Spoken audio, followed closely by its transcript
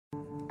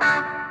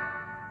My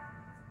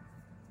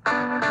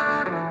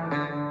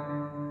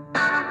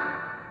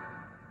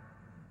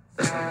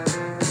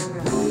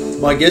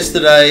guest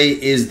today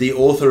is the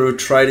author of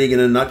Trading in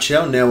a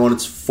Nutshell, now on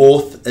its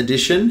 4th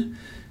edition.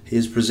 He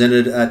has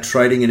presented at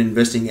trading and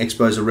investing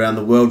expos around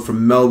the world,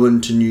 from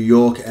Melbourne to New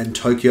York and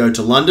Tokyo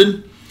to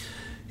London.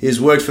 He has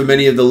worked for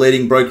many of the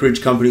leading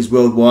brokerage companies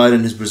worldwide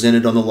and has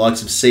presented on the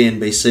likes of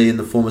CNBC and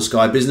the former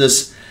Sky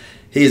Business.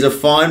 He is a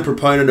fine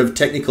proponent of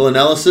technical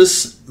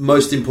analysis.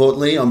 Most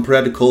importantly, I'm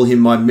proud to call him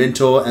my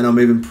mentor, and I'm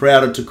even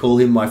prouder to call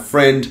him my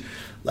friend.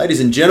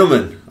 Ladies and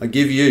gentlemen, I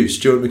give you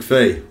Stuart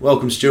McPhee.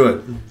 Welcome,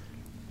 Stuart.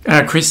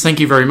 Chris, thank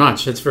you very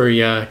much. It's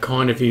very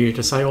kind of you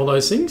to say all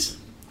those things.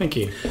 Thank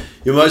you.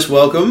 You're most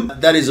welcome.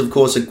 That is, of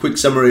course, a quick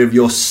summary of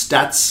your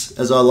stats,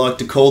 as I like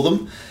to call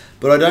them,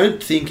 but I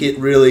don't think it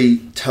really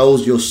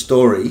tells your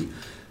story.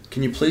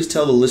 Can you please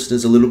tell the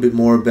listeners a little bit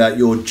more about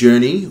your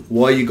journey,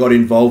 why you got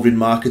involved in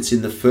markets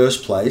in the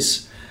first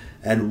place,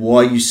 and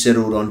why you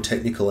settled on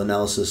technical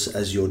analysis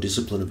as your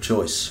discipline of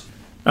choice?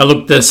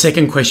 Look, the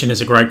second question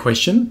is a great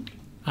question.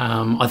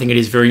 I think it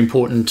is very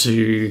important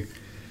to,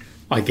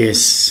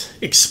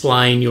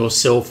 explain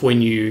yourself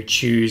when you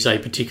choose a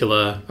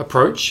particular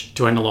approach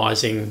to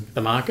analysing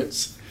the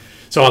markets.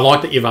 So I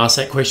like that you've asked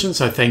that question,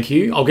 so thank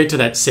you. I'll get to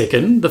that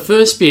second. The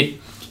first bit,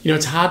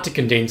 it's hard to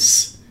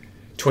condense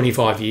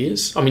 25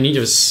 years. I mean, you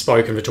just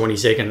spoken for 20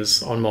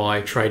 seconds on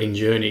my trading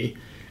journey,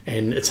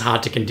 and it's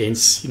hard to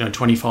condense,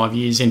 25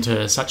 years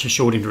into such a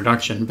short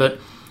introduction. But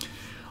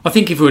I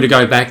think if we were to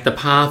go back, the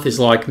path is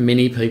like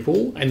many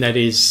people, and that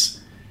is,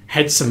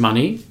 had some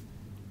money,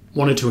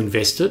 wanted to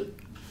invest it,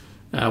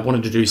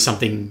 wanted to do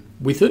something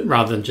with it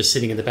rather than just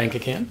sitting in the bank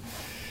account,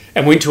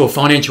 and went to a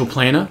financial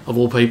planner, of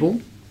all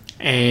people,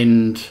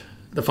 and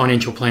the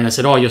financial planner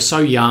said, you're so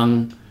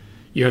young,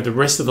 you have the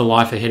rest of the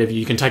life ahead of you,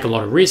 you can take a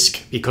lot of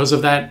risk because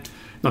of that,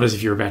 not as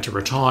if you're about to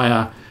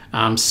retire,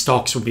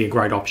 stocks would be a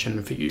great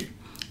option for you.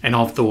 And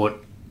I've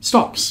thought,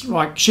 stocks,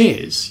 like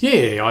shares,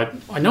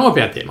 I know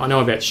about them, I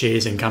know about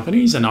shares in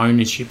companies and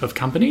ownership of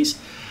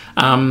companies.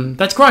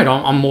 That's great.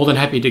 I'm more than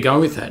happy to go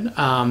with that.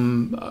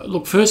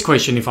 Look, first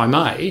question, if I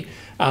may,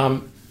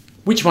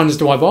 which ones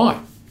do I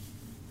buy?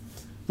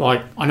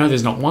 I know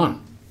there's not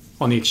one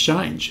on the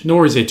exchange,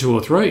 nor is there two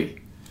or three,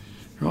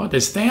 right?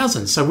 There's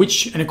thousands. So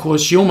and of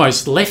course, she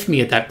almost left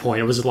me at that point.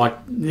 It was like,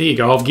 there you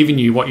go, I've given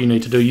you what you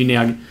need to do. You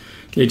now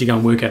need to go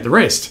and work out the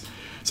rest.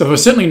 So there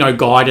was certainly no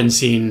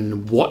guidance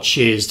in what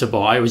shares to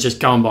buy. It was just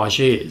go and buy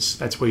shares.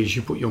 That's where you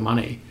should put your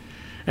money.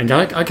 And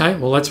go, okay,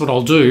 well, that's what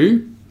I'll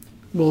do.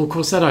 Well, of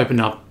course, that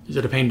opened up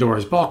a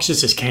Pandora's box,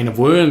 just this can of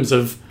worms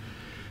of,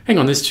 hang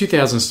on, there's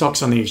 2,000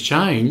 stocks on the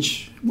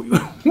exchange.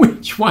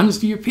 Which ones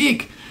do you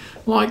pick?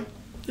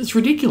 It's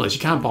ridiculous. You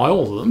can't buy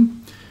all of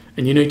them.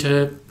 And you need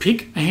to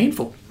pick a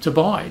handful to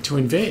buy, to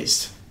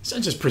invest. So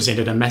it just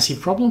presented a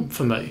massive problem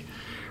for me,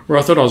 where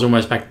I thought I was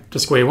almost back to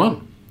square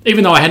one.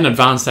 Even though I hadn't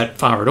advanced that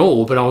far at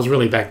all, but I was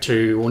really back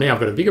to, well, now I've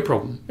got a bigger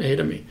problem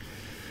ahead of me.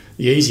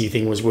 The easy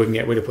thing was working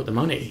out where to put the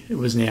money. It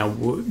was now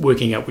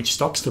working out which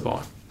stocks to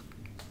buy.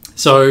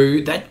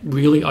 So that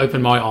really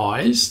opened my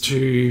eyes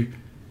to,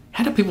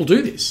 how do people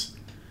do this?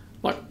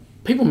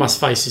 People must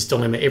face this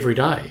dilemma every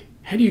day.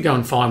 How do you go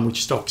and find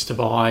which stocks to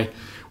buy,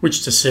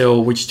 which to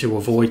sell, which to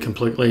avoid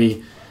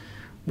completely?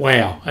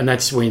 Wow. And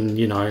that's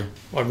when, I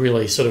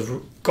really sort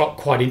of got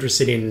quite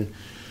interested in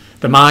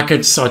the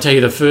markets. So I tell you,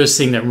 the first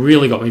thing that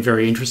really got me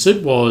very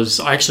interested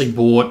was I actually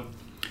bought,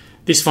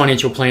 this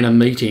financial planner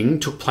meeting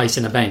took place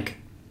in a bank.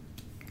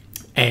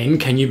 And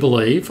can you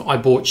believe I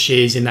bought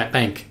shares in that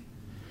bank?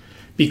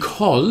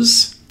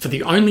 Because for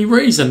the only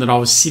reason that I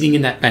was sitting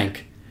in that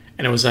bank,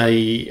 and there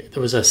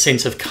was a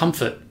sense of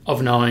comfort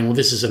of knowing, well,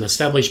 this is an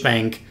established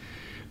bank,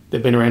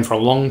 they've been around for a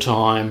long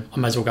time, I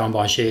may as well go and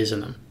buy shares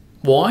in them.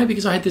 Why?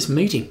 Because I had this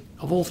meeting,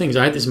 of all things,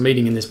 I had this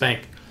meeting in this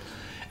bank.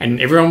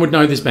 And everyone would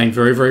know this bank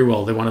very, very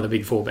well. They're one of the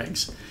big four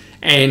banks.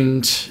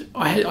 And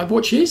I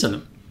bought shares in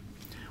them.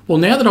 Well,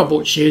 now that I've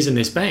bought shares in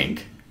this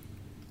bank,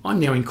 I'm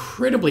now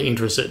incredibly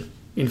interested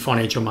in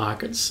financial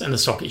markets and the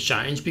stock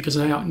exchange, because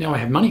now I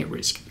have money at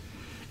risk.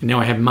 And now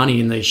I have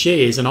money in these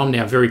shares, and I'm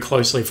now very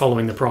closely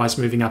following the price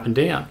moving up and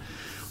down.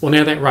 Well,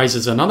 now that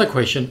raises another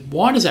question.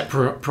 Why does that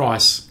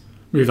price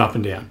move up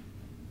and down?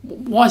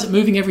 Why is it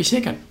moving every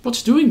second?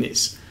 What's doing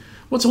this?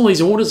 What's all these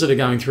orders that are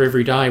going through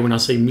every day when I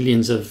see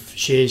millions of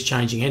shares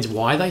changing hands?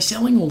 Why are they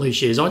selling all these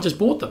shares? I just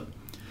bought them.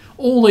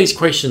 All these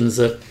questions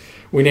that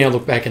we now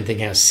look back and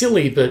think how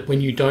silly, but when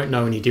you don't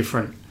know any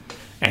different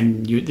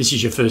and this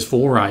is your first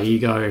foray, you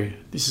go,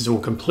 this is all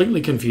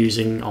completely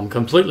confusing. I'm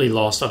completely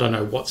lost. I don't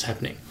know what's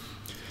happening.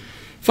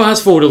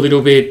 Fast forward a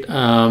little bit,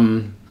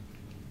 and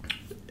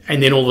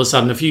then all of a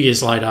sudden, a few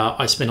years later,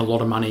 I spent a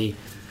lot of money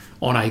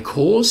on a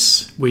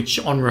course, which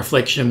on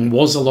reflection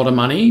was a lot of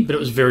money, but it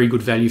was very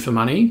good value for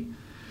money.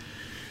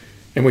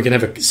 And we can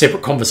have a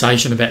separate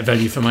conversation about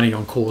value for money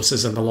on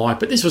courses and the like,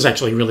 but this was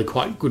actually really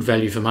quite good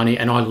value for money,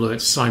 and I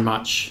learnt so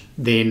much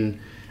then.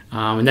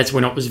 And that's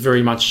when it was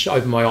very much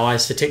opened my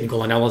eyes to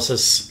technical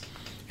analysis.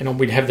 And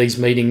we'd have these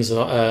meetings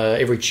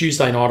every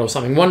Tuesday night or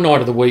something, one night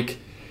of the week,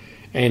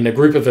 and a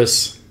group of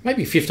us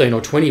maybe 15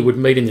 or 20 would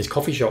meet in this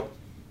coffee shop.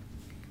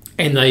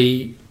 And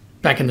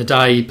back in the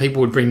day,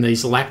 people would bring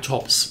these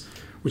laptops,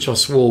 which I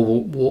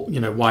swore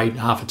weighed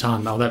half a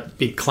tonne. They were that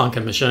big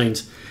clunker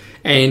machines.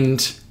 And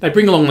they'd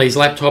bring along these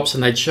laptops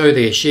and they'd show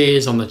their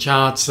shares on the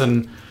charts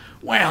and,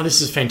 wow, this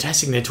is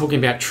fantastic. And they're talking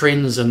about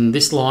trends and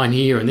this line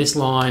here and this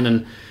line,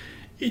 and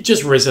it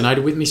just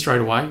resonated with me straight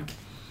away.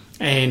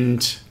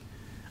 And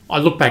I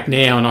look back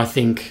now and I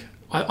think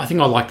I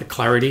like the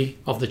clarity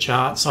of the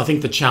charts. I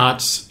think the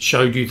charts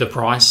showed you the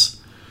price.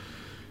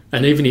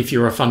 And even if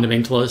you're a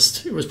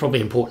fundamentalist, it was probably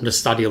important to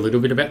study a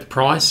little bit about the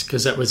price,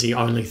 because that was the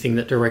only thing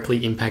that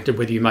directly impacted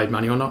whether you made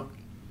money or not.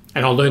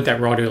 And I learned that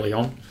right early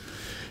on.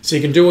 So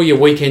you can do all your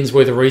weekends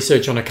worth of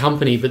research on a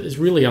company, but there's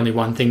really only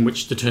one thing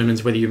which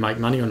determines whether you make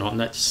money or not, and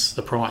that's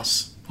the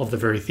price of the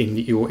very thing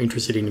that you're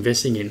interested in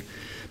investing in,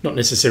 not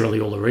necessarily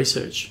all the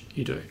research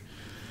you do.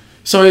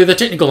 So the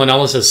technical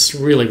analysis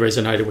really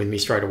resonated with me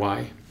straight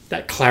away.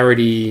 That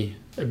clarity,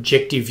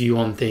 objective view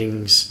on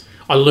things.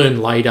 I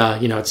learned later,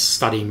 it's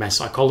studying mass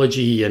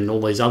psychology and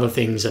all these other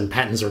things, and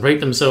patterns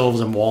repeat themselves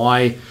and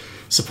why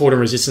support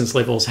and resistance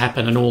levels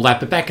happen and all that.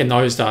 But back in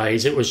those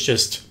days, it was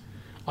just,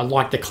 I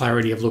liked the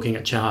clarity of looking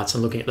at charts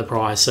and looking at the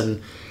price,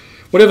 and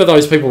whatever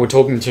those people were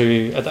talking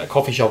to at that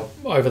coffee shop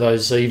over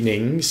those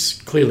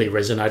evenings clearly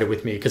resonated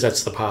with me, because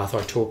that's the path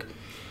I took.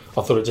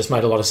 I thought it just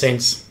made a lot of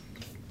sense.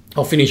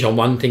 I'll finish on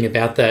one thing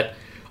about that.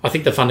 I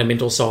think the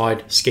fundamental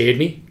side scared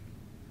me.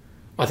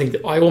 I think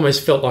that I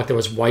almost felt like there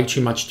was way too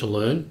much to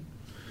learn,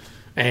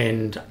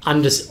 and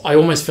I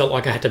almost felt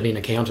like I had to be an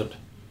accountant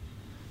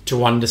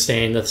to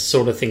understand the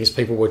sort of things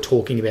people were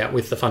talking about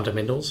with the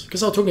fundamentals,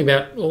 because I was talking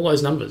about all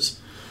those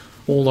numbers,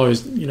 all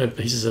those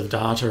pieces of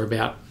data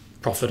about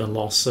profit and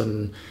loss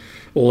and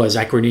all those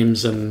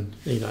acronyms, and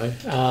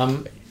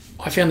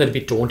I found that a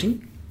bit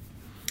daunting.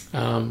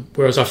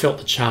 Whereas I felt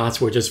the charts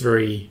were just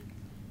very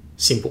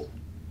simple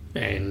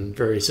and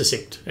very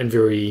succinct and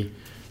very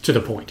to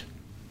the point.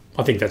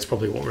 I think that's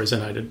probably what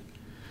resonated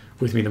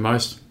with me the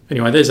most.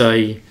 Anyway, there's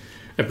a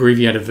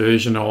abbreviated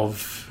version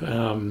of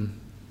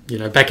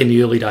back in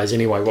the early days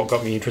anyway, what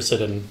got me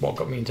interested and what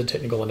got me into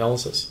technical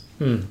analysis.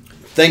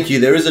 Thank you.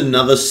 There is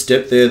another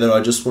step there that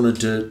I just wanted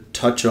to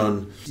touch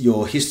on.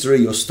 Your history,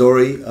 your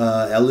story.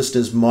 Our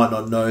listeners might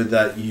not know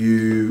that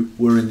you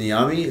were in the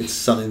army. It's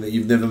something that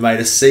you've never made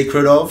a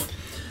secret of.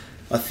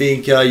 I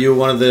think you're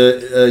one of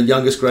the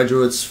youngest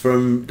graduates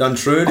from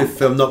Duntroon,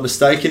 if I'm not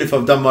mistaken, if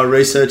I've done my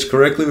research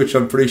correctly, which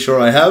I'm pretty sure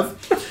I have.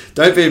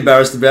 Don't be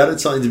embarrassed about it.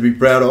 It's something to be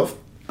proud of.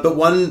 But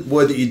one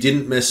word that you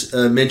didn't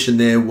mention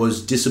there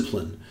was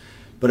discipline.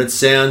 But it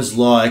sounds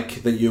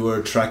like that you were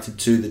attracted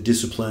to the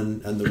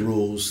discipline and the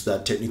rules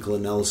that technical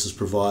analysis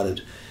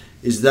provided.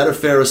 Is that a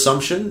fair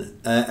assumption?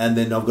 And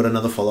then I've got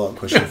another follow-up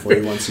question for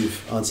you once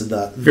you've answered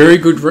that. Very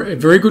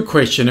good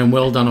question, and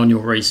well done on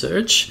your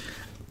research.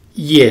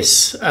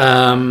 Yes,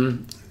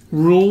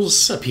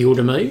 rules appeal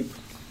to me.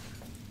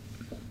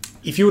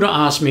 If you were to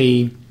ask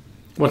me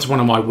what's one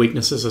of my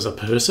weaknesses as a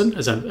person,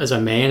 as a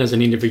man, as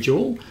an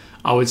individual,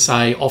 I would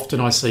say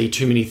often I see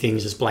too many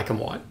things as black and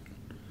white.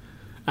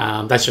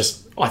 That's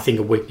just, I think,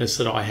 a weakness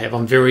that I have.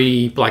 I'm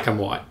very black and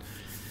white.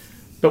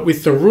 But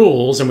with the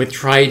rules and with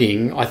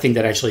trading, I think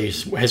that actually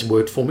has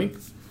worked for me.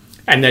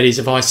 And that is,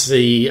 if I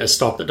see a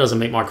stock that doesn't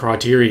meet my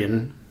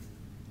criterion,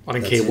 I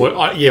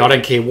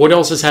don't care what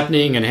else is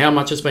happening and how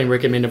much it's been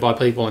recommended by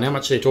people and how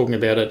much they're talking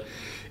about it.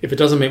 If it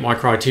doesn't meet my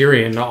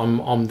criterion,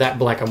 I'm that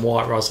black and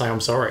white where I say,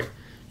 I'm sorry.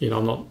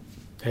 I'm not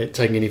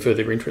taking any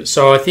further interest.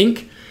 So I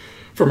think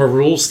from a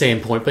rules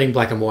standpoint, being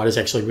black and white has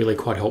actually really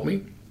quite helped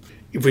me.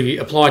 If we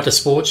apply it to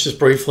sports, just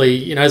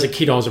briefly, as a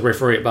kid, I was a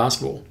referee at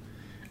basketball.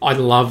 I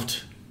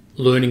loved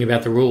learning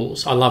about the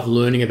rules. I loved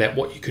learning about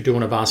what you could do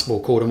on a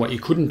basketball court and what you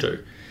couldn't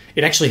do.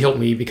 It actually helped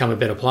me become a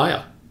better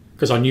player,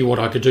 because I knew what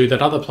I could do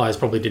that other players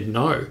probably didn't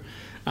know.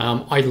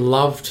 I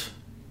loved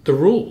the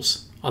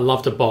rules. I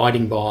loved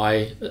abiding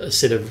by a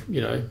set of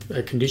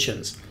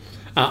conditions.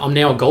 I'm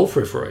now a golf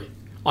referee.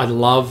 I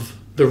love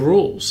the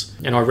rules,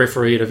 and I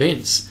referee at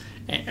events.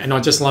 And I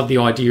just love the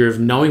idea of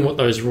knowing what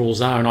those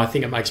rules are, and I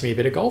think it makes me a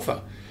better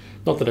golfer.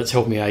 Not that it's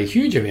helped me a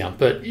huge amount,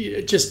 but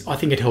I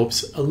think it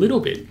helps a little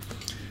bit.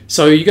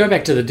 So you go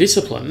back to the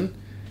discipline.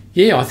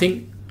 Yeah, I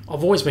think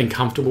I've always been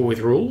comfortable with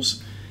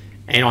rules.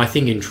 And I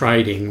think in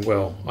trading,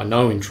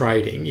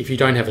 if you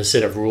don't have a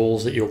set of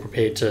rules that you're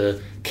prepared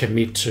to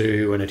commit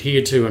to and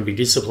adhere to and be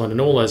disciplined and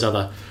all those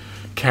other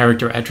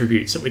character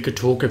attributes that we could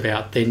talk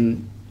about,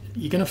 then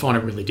you're going to find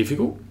it really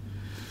difficult.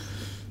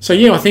 So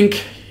I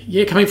think,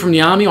 coming from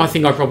the army, I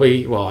think I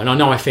probably, and I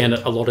know I found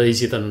it a lot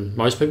easier than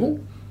most people,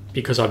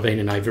 because I've been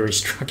in a very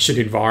structured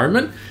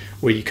environment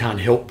where you can't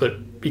help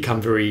but become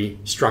very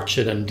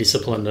structured and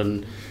disciplined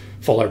and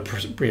follow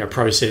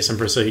process and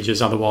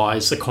procedures,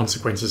 otherwise the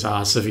consequences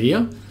are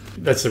severe.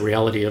 That's the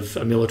reality of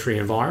a military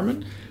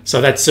environment.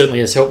 So that certainly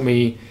has helped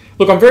me.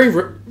 Look, I'm very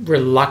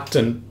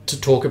reluctant to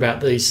talk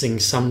about these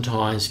things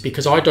sometimes,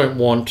 because I don't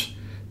want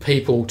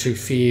people to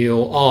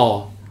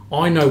feel,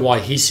 I know why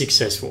he's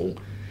successful.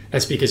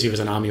 That's because he was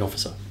an army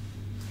officer.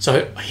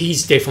 So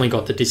he's definitely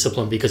got the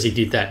discipline because he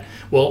did that.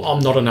 Well, I'm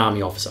not an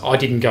army officer. I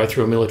didn't go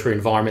through a military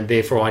environment,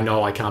 therefore I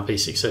know I can't be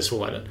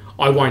successful at it.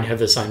 I won't have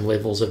the same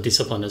levels of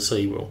discipline as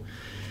he will.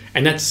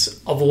 And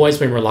I've always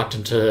been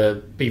reluctant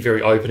to be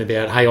very open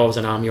about, hey, I was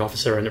an army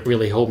officer and it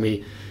really helped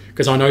me,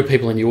 because I know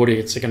people in the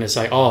audience are going to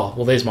say, oh,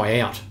 well, there's my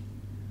out.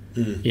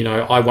 You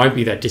know, I won't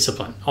be that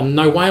disciplined.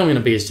 No way I'm going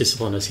to be as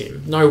disciplined as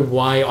him. No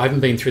way. I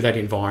haven't been through that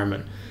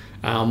environment.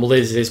 Well,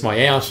 there's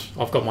my out.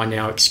 I've got my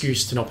now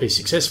excuse to not be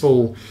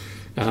successful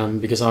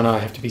because I know I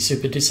have to be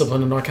super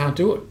disciplined and I can't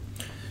do it.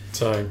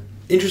 So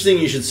interesting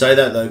you should say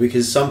that, though,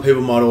 because some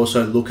people might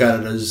also look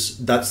at it as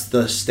that's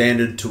the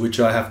standard to which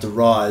I have to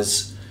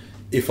rise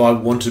if I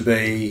want to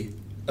be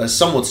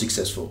somewhat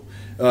successful.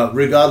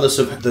 Regardless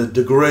of the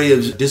degree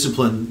of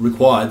discipline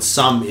required,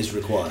 some is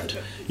required.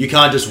 You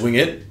can't just wing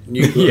it.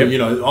 You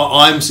know,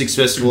 I'm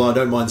successful, I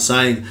don't mind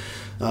saying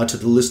to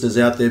the listeners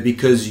out there,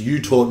 because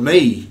you taught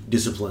me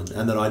discipline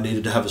and that I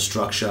needed to have a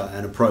structure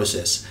and a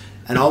process.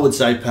 And I would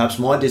say perhaps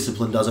my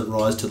discipline doesn't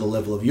rise to the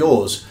level of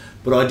yours,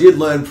 but I did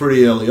learn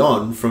pretty early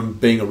on from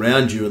being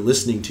around you and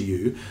listening to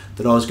you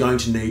that I was going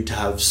to need to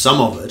have some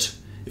of it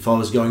if I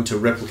was going to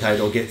replicate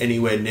or get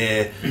anywhere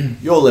near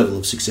your level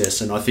of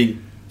success. And I think,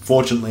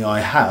 fortunately, I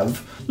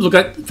have. Look,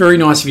 that's very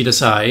nice of you to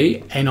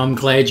say, and I'm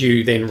glad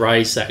you then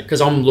raised that, because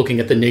I'm looking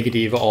at the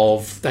negative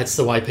of that's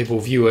the way people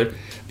view it.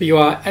 But you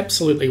are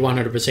absolutely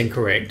 100%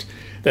 correct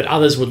that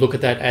others would look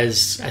at that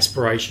as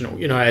aspirational,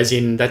 you know, as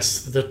in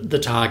that's the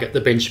target,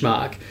 the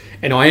benchmark.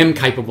 And I am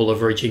capable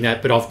of reaching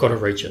that, but I've got to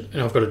reach it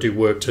and I've got to do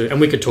work too.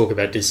 And we could talk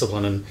about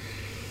discipline and,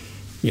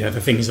 you know, the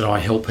things that I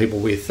help people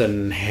with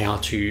and how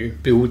to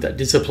build that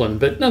discipline.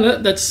 But no,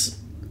 that's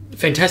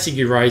fantastic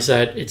you raise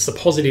that. It's the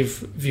positive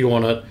view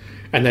on it,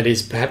 and that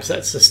is perhaps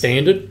that's the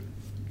standard.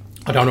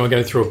 I don't want to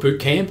go through a boot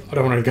camp. I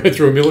don't want to go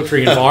through a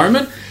military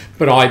environment,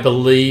 but I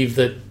believe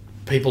that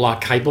people are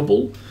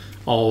capable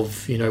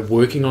of, you know,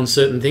 working on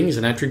certain things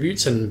and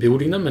attributes and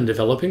building them and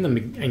developing them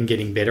and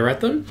getting better at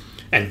them.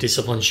 And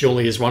discipline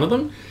surely is one of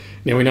them.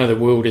 Now, we know the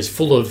world is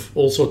full of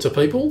all sorts of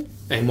people,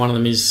 and one of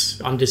them is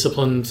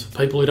undisciplined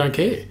people who don't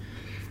care.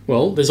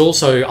 Well, there's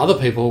also other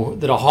people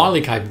that are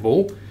highly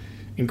capable,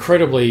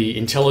 incredibly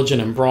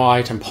intelligent and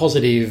bright and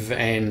positive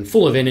and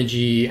full of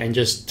energy and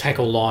just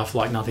tackle life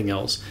like nothing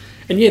else.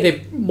 And yeah,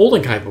 they're more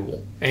than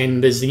capable.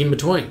 And there's the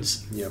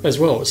in-betweens as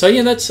well. So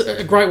yeah, that's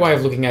a great way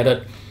of looking at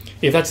it.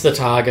 If that's the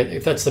target,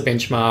 if that's the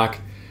benchmark,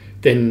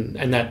 then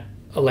and that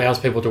allows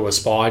people to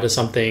aspire to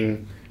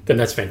something, then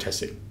that's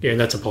fantastic. Yeah, and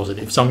that's a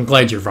positive. So I'm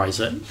glad you've raised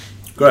that.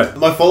 Great.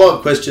 My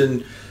follow-up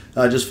question,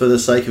 just for the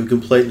sake of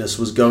completeness,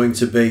 was going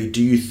to be,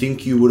 do you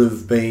think you would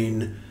have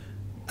been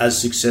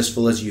as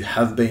successful as you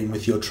have been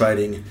with your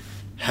trading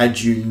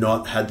had you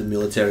not had the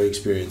military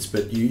experience?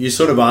 But you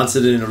sort of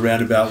answered it in a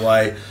roundabout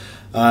way,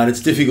 and it's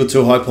difficult to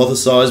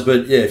hypothesize,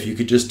 but yeah, if you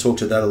could just talk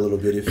to that a little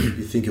bit, if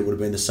you think it would have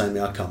been the same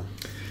outcome.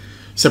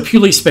 So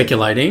purely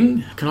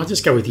speculating, can I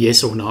just go with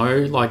yes or no?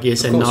 Like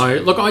yes and no?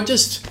 Look, I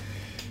just,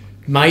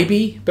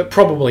 maybe, but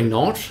probably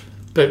not.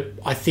 But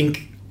I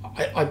think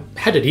I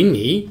had it in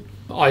me.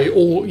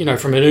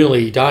 From an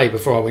early day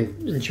before I went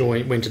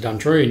to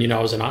Duntroon, you know,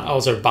 I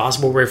was a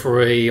basketball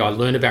referee. I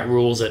learned about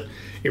rules. It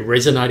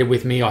resonated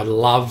with me. I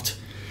loved,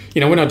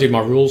 you know, when I did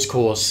my rules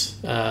course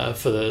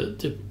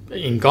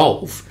in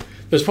golf,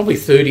 there's probably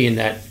 30 in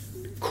that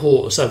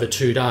course over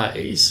 2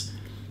 days.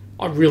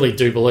 I really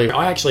do believe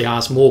I actually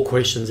asked more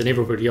questions than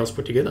everybody else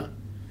put together.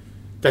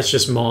 That's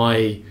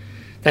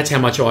how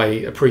much I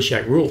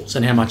appreciate rules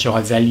and how much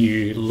I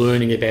value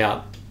learning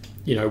about,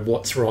 you know,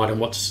 what's right and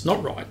what's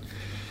not right.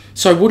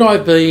 So would I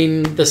have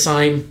been the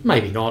same?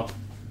 Maybe not.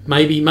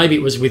 Maybe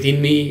it was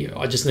within me.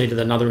 I just needed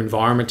another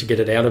environment to get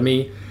it out of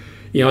me.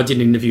 You know, I did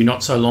an interview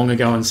not so long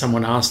ago and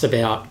someone asked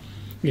about,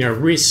 you know,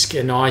 risk,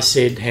 and I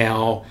said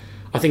how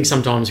I think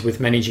sometimes with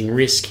managing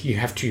risk you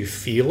have to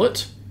feel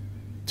it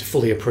to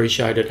fully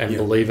appreciate it and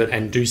believe it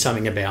and do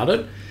something about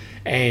it.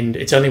 And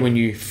it's only when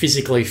you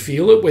physically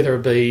feel it, whether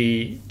it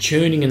be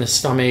churning in the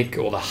stomach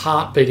or the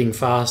heart beating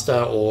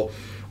faster or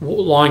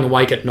lying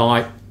awake at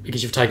night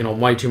because you've taken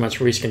on way too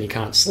much risk and you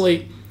can't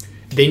sleep,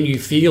 then you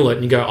feel it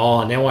and you go,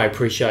 oh, now I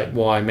appreciate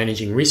why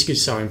managing risk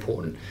is so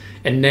important.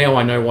 And now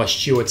I know why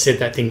Stuart said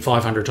that thing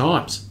 500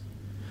 times.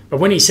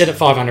 But when he said it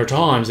 500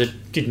 times,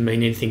 it didn't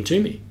mean anything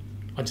to me.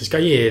 I just go,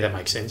 yeah, that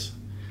makes sense.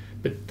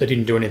 But they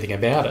didn't do anything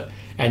about it.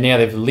 And now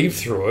they've lived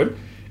through it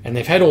and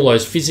they've had all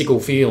those physical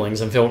feelings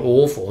and felt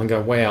awful and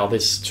go, wow,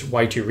 this is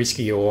way too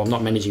risky, or I'm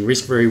not managing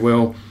risk very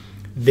well.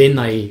 Then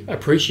they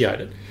appreciate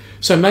it.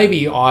 So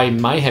maybe I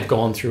may have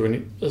gone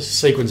through a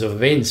sequence of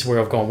events where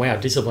I've gone, wow,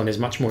 discipline is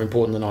much more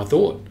important than I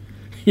thought,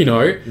 you know,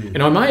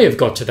 and I may have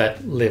got to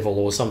that level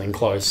or something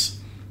close.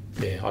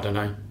 Yeah, I don't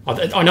know.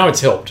 I know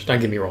it's helped. Don't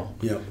get me wrong.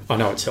 Yeah, I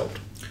know it's helped.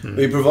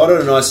 We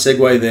provided a nice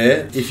segue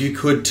there. If you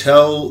could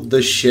tell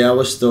the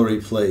shower story,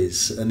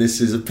 please. And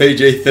this is a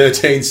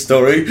PG-13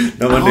 story.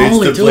 No one needs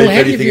to bleep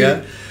anything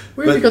out.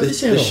 Where have you got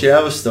this out? The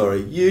shower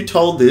story. You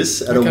told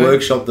this at a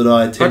workshop that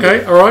I attended.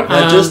 Okay, all right.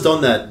 Now, just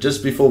on that,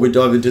 just before we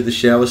dive into the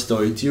shower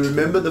story, do you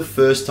remember the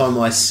first time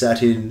I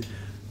sat in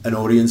an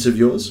audience of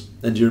yours?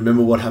 And do you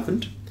remember what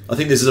happened? I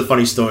think this is a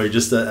funny story,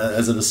 just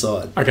as an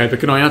aside. Okay, but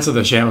can I answer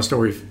the shower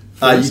story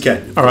first? You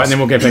can. All right, and then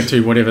we'll get back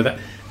to whatever that...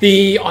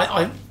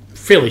 I'm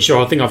fairly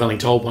sure, I think I've only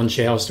told one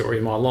shower story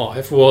in my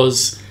life,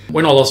 was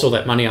when I lost all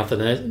that money after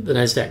the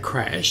NASDAQ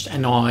crashed,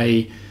 and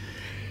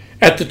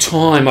at the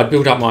time, I'd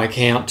built up my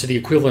account to the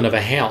equivalent of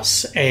a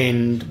house,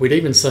 and we'd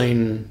even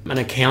seen an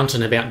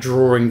accountant about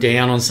drawing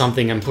down on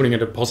something and putting a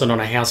deposit on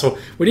a house. Or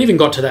we'd even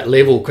got to that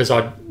level because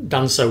I'd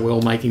done so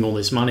well making all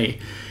this money.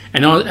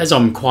 And as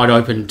I'm quite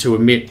open to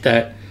admit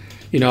that,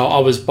 I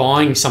was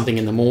buying something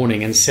in the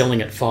morning and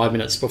selling it 5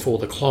 minutes before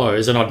the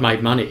close, and I'd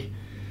made money.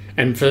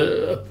 And for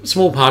a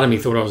small part of me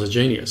thought I was a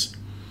genius.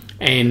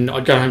 And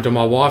I'd go home to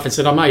my wife and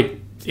said, I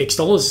made X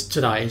dollars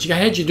today. And she'd go,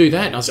 how'd you do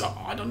that? And I said,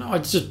 I don't know, I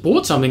just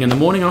bought something in the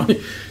morning and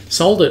I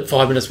sold it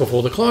 5 minutes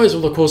before the close.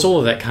 Well, of course, all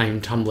of that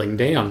came tumbling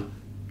down.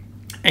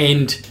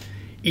 And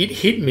it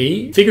hit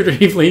me,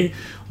 figuratively,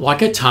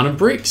 like a ton of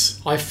bricks.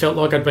 I felt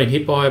like I'd been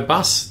hit by a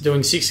bus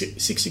doing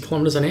 60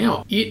 kilometres an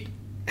hour. It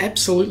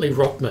absolutely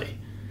rocked me.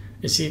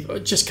 It's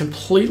just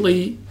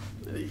completely,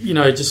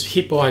 just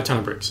hit by a ton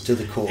of bricks. To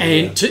the core.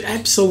 And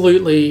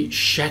absolutely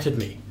shattered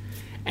me.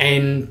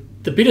 And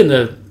the bit in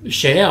the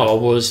shower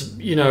was,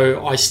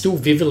 I still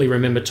vividly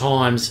remember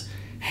times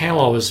how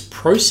I was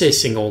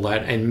processing all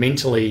that and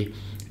mentally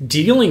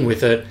dealing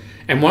with it.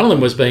 And one of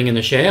them was being in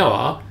the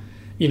shower,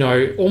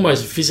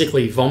 almost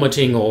physically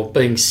vomiting or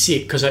being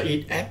sick because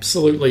it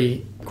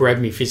absolutely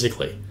grabbed me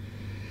physically.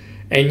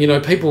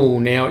 And, people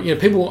now,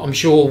 people I'm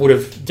sure would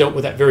have dealt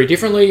with that very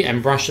differently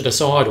and brushed it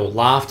aside or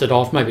laughed it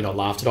off. Maybe not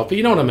laughed it off, but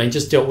you know what I mean?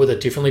 Just dealt with it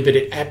differently. But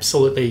it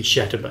absolutely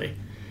shattered me.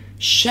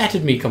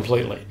 Shattered me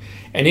completely.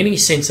 And any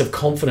sense of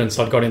confidence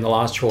I'd got in the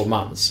last 12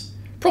 months,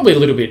 probably a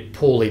little bit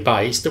poorly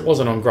based. It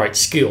wasn't on great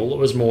skill. It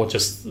was more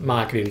just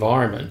market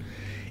environment.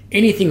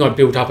 Anything I'd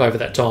built up over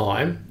that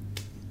time,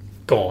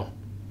 gone.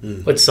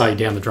 Let's say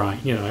down the drain,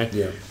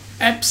 Yeah.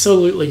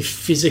 Absolutely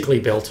physically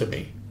belted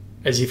me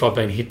as if I'd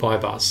been hit by a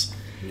bus.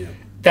 Yeah.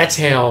 That's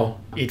how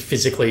it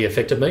physically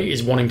affected me,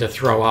 is wanting to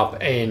throw up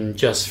and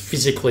just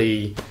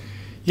physically,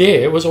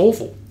 it was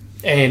awful.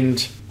 And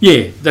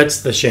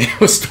that's the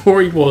shower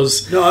story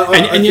was... No,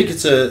 I think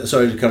it's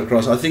sorry to cut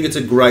across, I think it's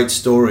a great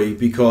story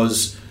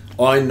because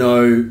I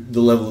know the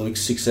level of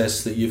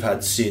success that you've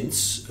had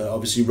since,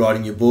 obviously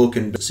writing your book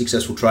and a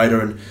successful trader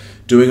and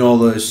doing all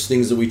those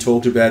things that we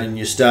talked about in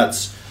your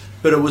stats,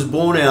 but it was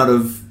born out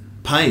of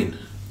pain.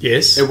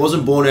 Yes. It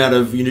wasn't born out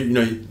of,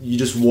 you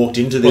just walked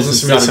into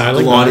this and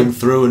started gliding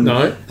through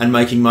and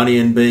making money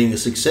and being a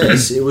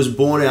success. It was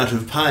born out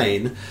of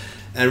pain.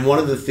 And one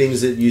of the things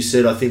that you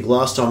said, I think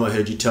last time I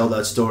heard you tell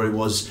that story,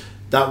 was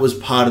that was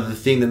part of the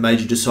thing that made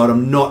you decide,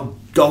 I'm not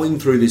going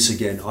through this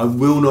again. I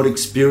will not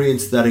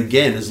experience that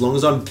again. As long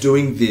as I'm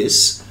doing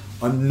this,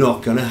 I'm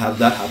not going to have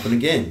that happen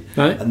again.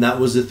 Right. And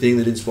that was the thing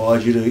that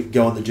inspired you to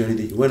go on the journey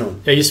that you went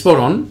on. Yeah, you're spot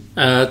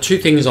on. Two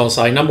things I'll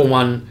say. Number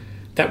one,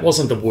 that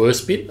wasn't the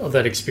worst bit of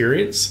that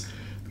experience.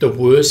 The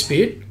worst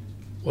bit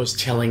was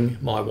telling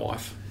my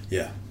wife.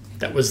 Yeah.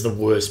 That was the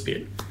worst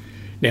bit.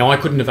 Now, I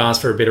couldn't have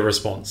asked for a better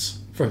response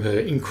from her.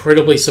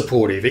 Incredibly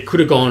supportive. It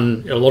could have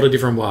gone a lot of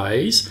different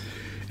ways,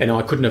 and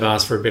I couldn't have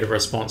asked for a better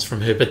response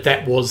from her. But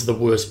that was the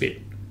worst bit.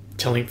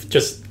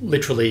 Just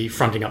literally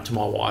fronting up to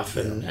my wife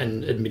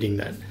and admitting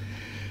that.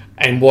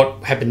 And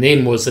what happened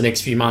then was the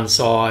next few months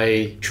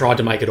I tried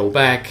to make it all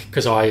back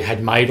because I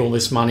had made all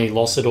this money,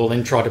 lost it all,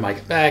 then tried to make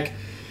it back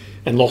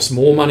and lost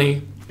more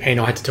money, and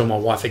I had to tell my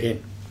wife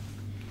again.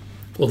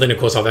 Well, then, of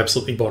course, I've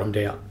absolutely bottomed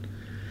out.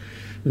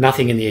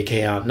 Nothing in the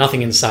account,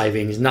 nothing in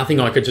savings, nothing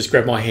I could just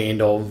grab my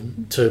hand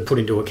of to put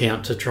into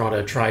account to try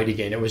to trade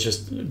again. It was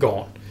just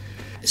gone.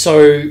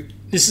 So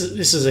this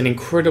is an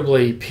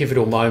incredibly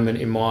pivotal moment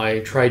in my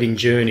trading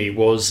journey.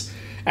 Was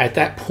at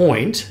that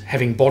point,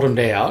 having bottomed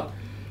out,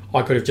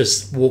 I could have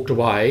just walked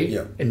away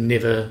and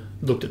never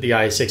looked at the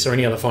ASX or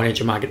any other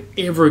financial market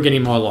ever again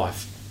in my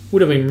life.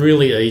 Would have been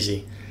really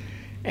easy.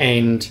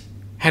 And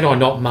had I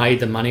not made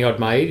the money I'd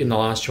made in the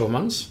last 12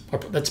 months,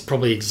 that's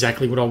probably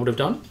exactly what I would have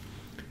done.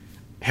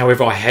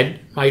 However, I had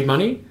made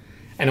money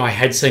and I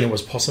had seen it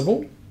was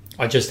possible.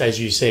 I just, as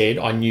you said,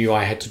 I knew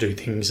I had to do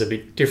things a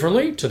bit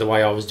differently to the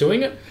way I was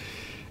doing it.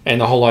 And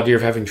the whole idea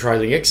of having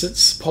trailing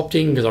exits popped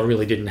in because I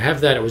really didn't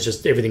have that. It was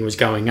just everything was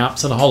going up.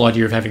 So the whole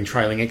idea of having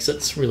trailing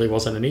exits really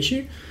wasn't an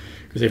issue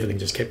because everything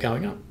just kept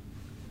going up.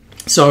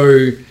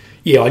 So,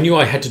 I knew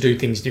I had to do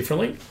things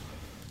differently.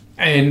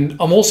 And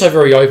I'm also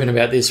very open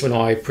about this when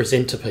I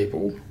present to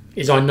people,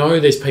 is I know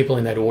there's people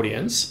in that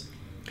audience,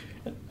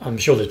 I'm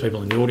sure there's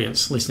people in the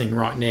audience listening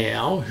right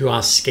now who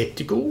are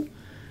skeptical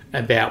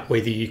about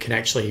whether you can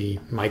actually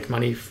make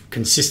money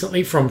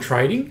consistently from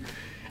trading.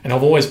 And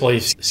I've always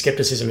believed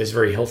skepticism is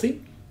very healthy.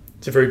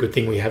 It's a very good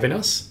thing we have in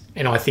us.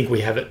 And I think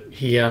we have it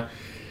here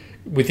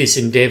with this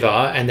endeavour,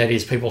 and that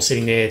is people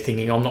sitting there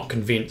thinking, I'm not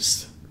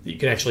convinced that you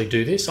can actually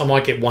do this. I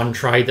might get one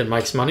trade that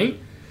makes money,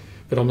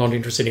 but I'm not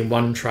interested in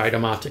one trade.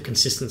 I'm after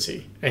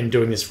consistency and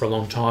doing this for a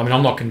long time, and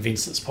I'm not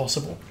convinced it's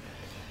possible.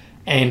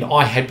 And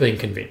I had been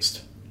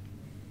convinced.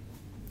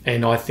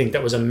 And I think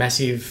that was a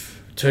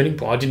massive turning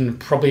point. I didn't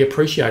probably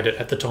appreciate it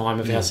at the time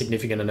of how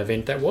significant an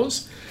event that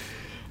was.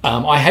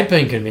 I had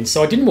been convinced,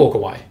 so I didn't walk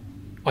away.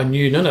 I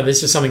knew, no,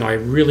 this is something I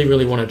really,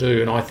 really want to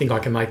do, and I think I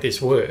can make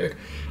this work.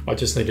 I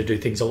just need to do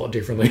things a lot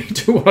differently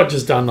to what I've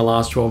just done the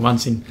last 12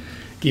 months in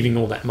giving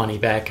all that money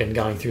back and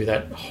going through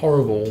that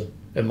horrible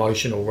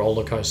emotional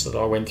roller coaster that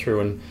I went through,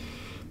 and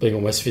being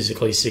almost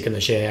physically sick in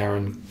the shower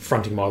and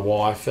fronting my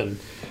wife and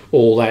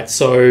all that.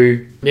 So,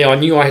 yeah, I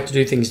knew I had to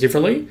do things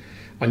differently.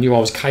 I knew I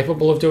was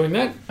capable of doing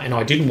that, and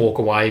I didn't walk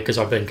away because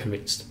I've been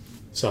convinced.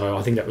 So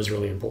I think that was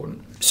really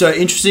important. So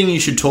interesting you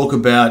should talk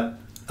about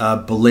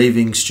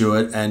believing,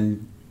 Stuart,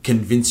 and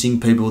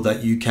convincing people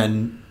that you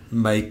can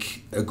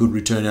make a good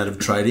return out of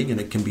trading, and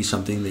it can be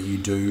something that you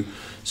do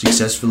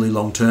successfully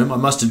long term. I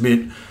must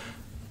admit,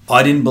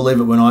 I didn't believe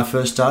it when I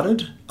first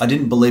started. I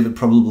didn't believe it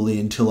probably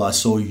until I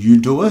saw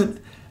you do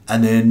it,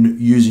 and then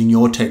using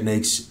your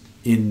techniques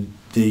in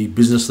the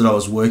business that I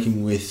was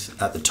working with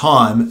at the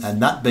time,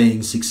 and that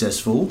being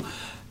successful,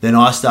 then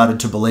I started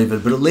to believe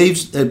it. But it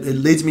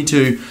leads me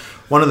to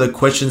one of the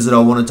questions that I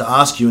wanted to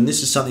ask you, and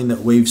this is something that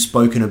we've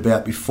spoken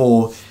about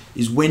before,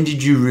 is when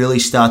did you really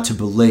start to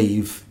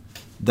believe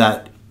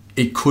that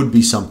it could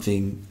be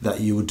something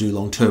that you would do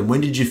long term?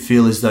 When did you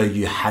feel as though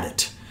you had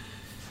it?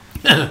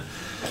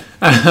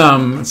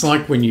 It's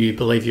like when you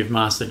believe you've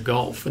mastered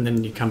golf and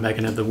then you come back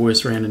and have the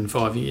worst round in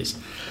 5 years.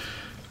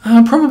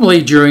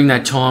 Probably during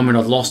that time when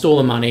I'd lost all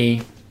the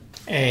money,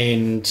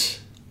 and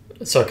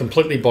so I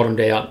completely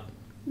bottomed out,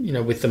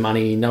 with the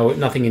money,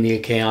 nothing in the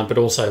account, but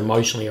also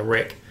emotionally a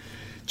wreck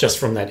just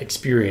from that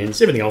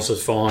experience. Everything else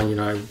was fine,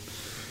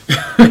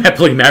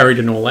 happily married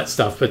and all that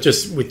stuff, but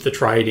just with the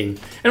trading.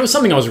 And it was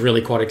something I was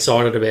really quite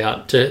excited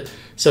about.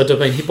 So to have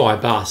been hit by a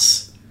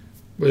bus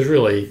was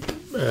really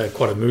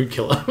quite a mood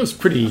killer. It was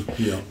pretty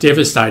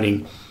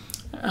devastating.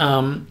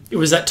 It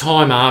was that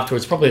time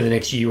afterwards, probably the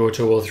next year or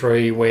 2 or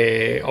 3,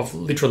 where I've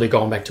literally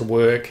gone back to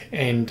work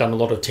and done a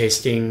lot of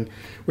testing,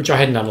 which I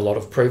hadn't done a lot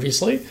of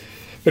previously.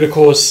 But of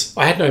course,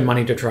 I had no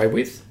money to trade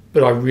with,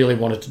 but I really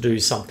wanted to do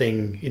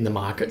something in the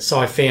market. So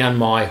I found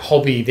my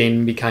hobby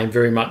then became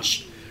very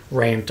much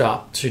ramped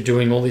up to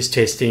doing all this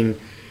testing,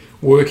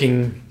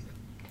 working,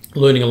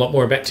 learning a lot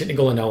more about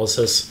technical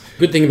analysis.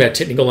 Good thing about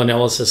technical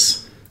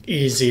analysis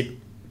is it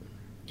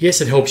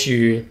helps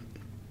you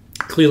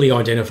clearly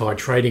identify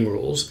trading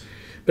rules,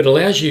 but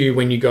allows you,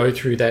 when you go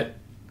through that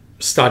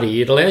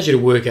study, it allows you to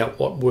work out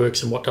what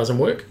works and what doesn't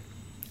work,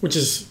 which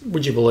is,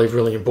 would you believe,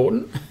 really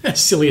important.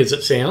 As silly as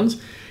it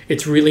sounds,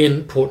 it's really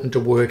important to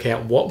work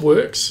out what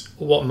works,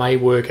 what may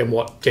work, and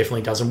what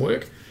definitely doesn't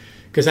work,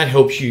 because that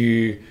helps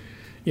you,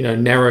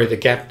 narrow the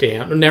gap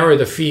down, or narrow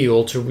the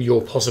field to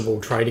your possible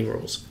trading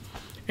rules.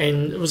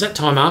 And it was that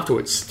time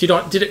afterwards. Did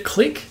it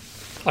click?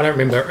 I don't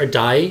remember a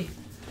day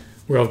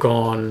where I've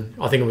gone,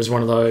 I think it was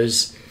one of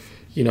those,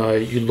 you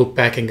look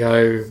back and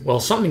go, well,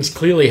 something's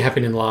clearly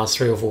happened in the last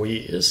 3 or 4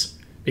 years,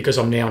 because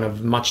I'm now in a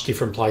much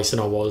different place than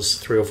I was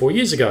 3 or 4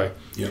 years ago.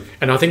 Yep.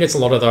 And I think it's a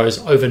lot of those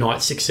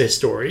overnight success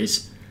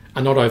stories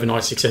are not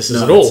overnight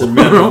successes at all. It's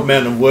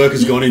amount of work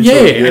has gone into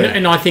it. Yeah,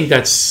 and I think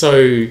that's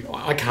so,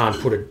 I can't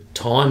put a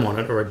time on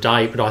it or a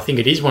date, but I think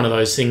it is one of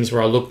those things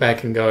where I look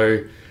back and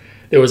go,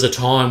 there was a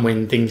time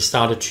when things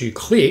started to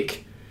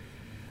click,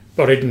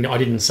 but I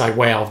didn't say,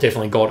 wow, I've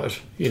definitely got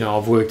it.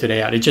 I've worked it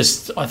out.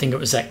 I think it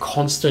was that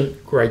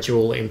constant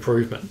gradual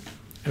improvement.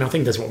 And I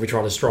think that's what we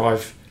try to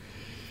strive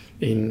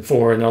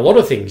for in a lot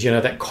of things,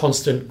 that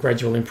constant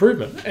gradual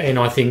improvement. And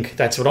I think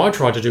that's what I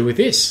tried to do with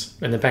this.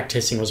 And the back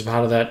testing was a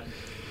part of that.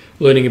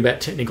 Learning about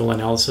technical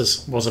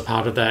analysis was a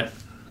part of that.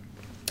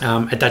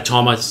 At that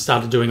time, I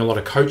started doing a lot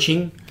of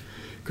coaching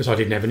because I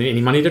didn't have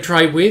any money to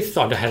trade with.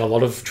 I'd had a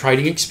lot of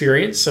trading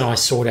experience, and I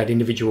sought out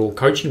individual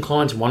coaching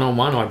clients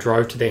one-on-one. I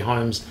drove to their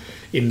homes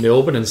in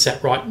Melbourne and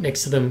sat right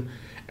next to them.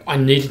 I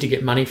needed to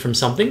get money from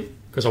something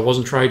because I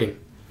wasn't trading,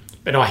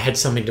 but I had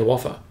something to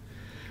offer.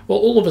 Well,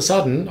 all of a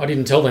sudden, I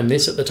didn't tell them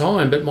this at the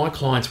time, but my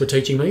clients were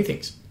teaching me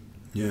things.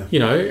 Yeah.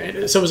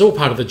 So it was all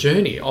part of the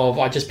journey of,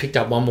 I just picked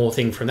up one more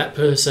thing from that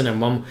person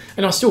and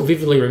I still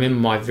vividly remember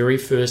my very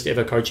first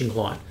ever coaching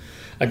client,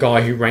 a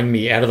guy who rang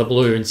me out of the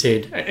blue and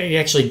said, he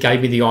actually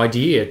gave me the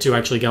idea to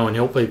actually go and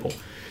help people.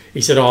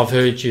 He said, I've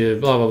heard you,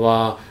 blah, blah,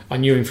 blah. I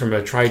knew him from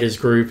a traders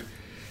group,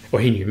 or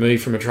he knew me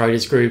from a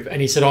traders group.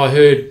 And he said, I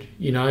heard,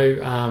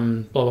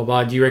 blah, blah,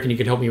 blah. Do you reckon you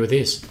could help me with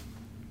this?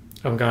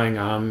 I'm going,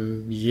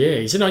 yeah.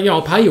 He said,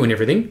 I'll pay you and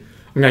everything.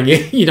 I'm going,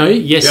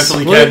 yes.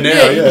 Definitely can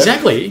now, yeah.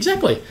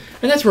 Exactly.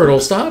 And that's where it all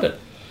started.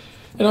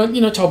 And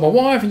I, told my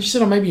wife, and she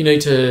said, maybe you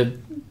need to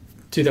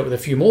do that with a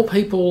few more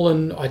people.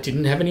 And I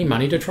didn't have any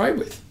money to trade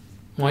with.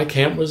 My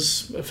account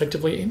was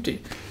effectively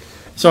empty.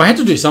 So I had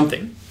to do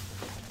something.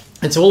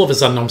 And so all of a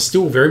sudden, I'm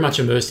still very much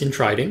immersed in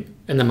trading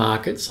and the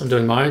markets. I'm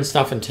doing my own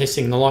stuff and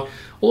testing and the like.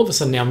 All of a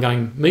sudden now I'm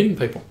going meeting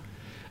people.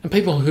 And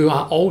people who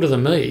are older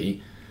than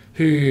me,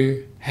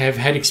 who have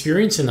had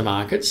experience in the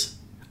markets.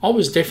 I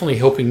was definitely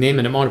helping them,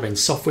 and it might have been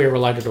software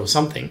related or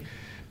something.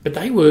 But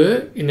they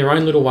were, in their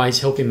own little ways,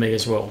 helping me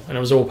as well. And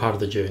it was all part of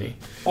the journey.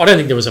 I don't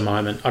think there was a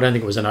moment. I don't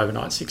think it was an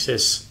overnight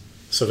success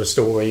sort of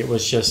story. It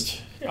was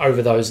just,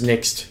 over those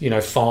next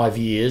 5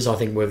 years, I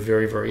think were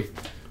very, very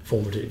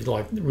formative,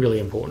 like really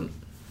important.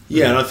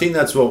 Yeah, and I think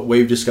that's what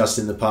we've discussed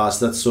in the past.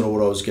 That's sort of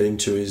what I was getting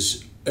to,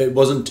 is it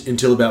wasn't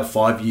until about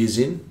 5 years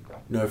in,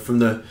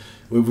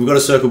 we've got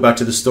to circle back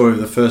to the story of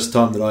the first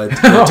time that I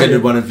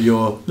attended one of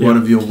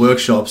your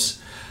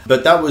workshops.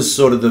 But that was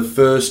sort of the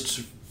first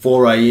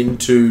foray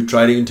into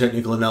trading and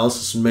technical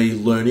analysis and me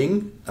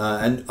learning.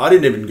 And I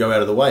didn't even go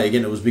out of the way.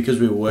 Again, it was because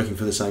we were working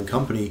for the same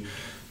company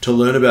to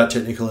learn about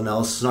technical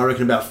analysis. And I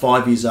reckon about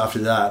 5 years after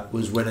that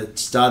was when it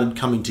started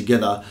coming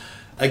together.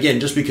 Again,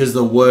 just because of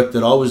the work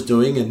that I was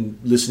doing and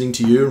listening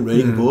to you and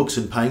reading books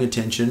and paying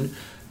attention,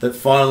 that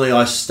finally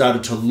I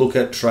started to look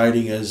at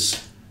trading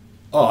as,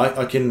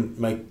 I can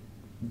make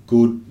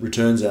good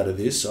returns out of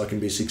this. I can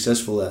be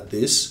successful at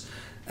this.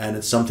 And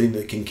it's something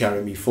that can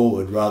carry me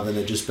forward rather than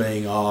it just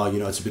being,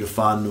 it's a bit of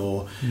fun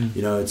or,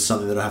 it's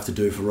something that I have to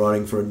do for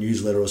writing for a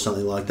newsletter or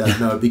something like that.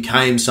 No, it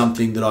became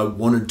something that I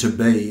wanted to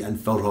be and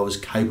felt I was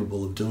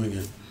capable of doing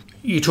it.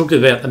 You talked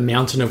about the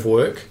mountain of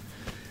work.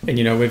 And,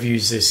 we've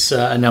used this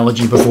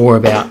analogy before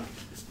about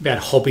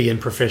hobby and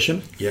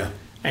profession. Yeah.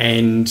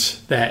 And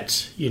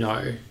that,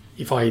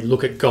 if I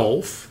look at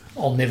golf,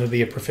 I'll never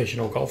be a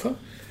professional golfer.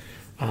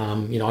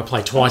 I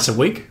play twice a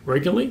week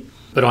regularly,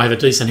 but I have a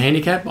decent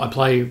handicap. I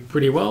play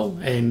pretty well,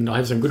 and I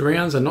have some good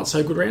rounds and not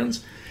so good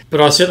rounds.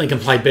 But I certainly can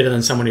play better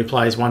than someone who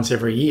plays once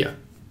every year,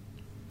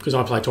 because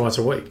I play twice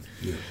a week.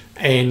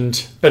 Yeah.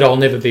 But I'll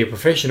never be a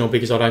professional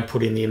because I don't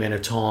put in the amount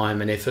of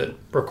time and effort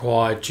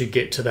required to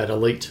get to that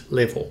elite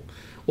level.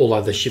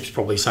 Although the ship's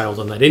probably sailed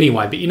on that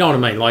anyway, but you know what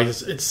I mean. Like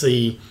it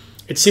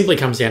simply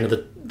comes down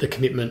to the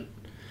commitment,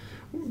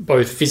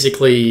 both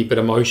physically but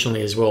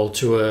emotionally as well,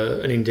 to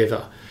an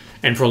endeavour.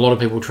 And for a lot of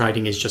people,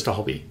 trading is just a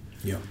hobby.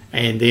 Yeah.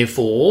 And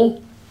therefore,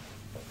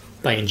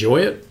 they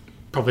enjoy it.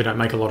 Probably don't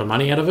make a lot of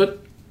money out of it.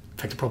 In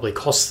fact, it probably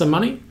costs them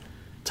money.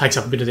 Takes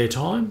up a bit of their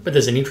time, but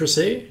there's an interest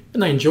there,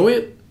 and they enjoy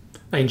it.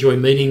 They enjoy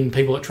meeting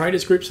people at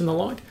traders groups and the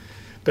like,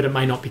 but it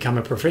may not become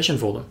a profession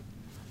for them.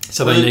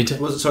 So they need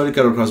to. Sorry to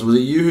cut across. Was it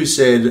you who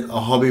said a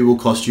hobby will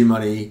cost you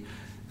money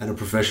and a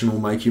profession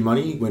will make you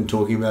money when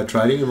talking about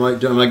trading? Am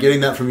I getting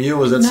that from you,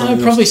 or is that something?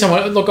 No, probably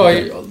someone. Look,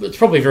 okay. It's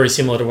probably very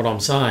similar to what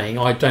I'm saying.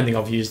 I don't think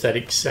I've used that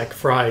exact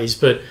phrase,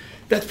 but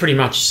that's pretty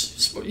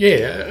much,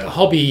 a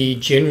hobby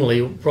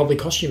generally will probably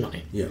cost you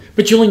money. Yeah.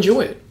 But you'll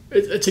enjoy it.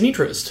 It's an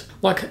interest,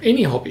 like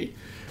any hobby.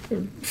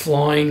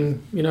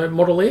 Flying,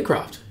 model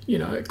aircraft.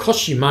 It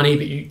costs you money,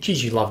 but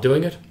you love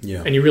doing it.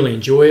 Yeah. And you really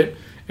enjoy it.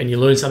 And you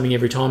learn something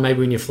every time, maybe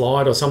when you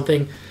fly it or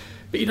something,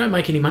 but you don't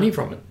make any money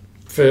from it.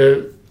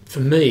 For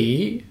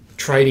me,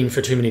 trading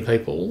for too many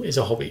people is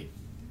a hobby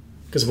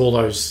because of all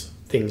those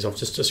things I've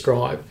just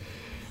described.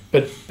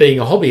 But being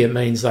a hobby, it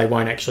means they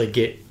won't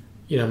actually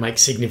make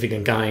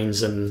significant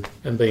gains and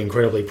be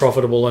incredibly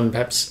profitable and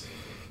perhaps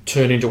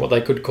turn into what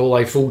they could call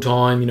a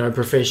full-time,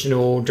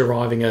 professional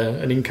deriving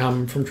an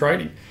income from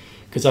trading,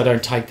 because they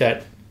don't take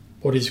that,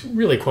 what is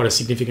really quite a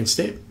significant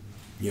step,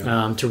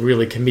 to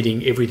really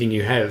committing everything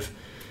you have.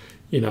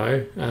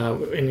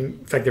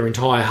 In fact, their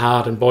entire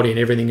heart and body and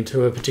everything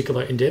into a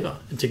particular endeavour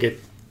and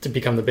to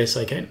become the best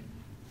they can.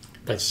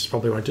 They just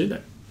probably won't do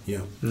that.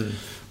 Yeah.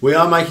 We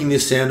are making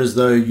this sound as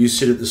though you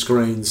sit at the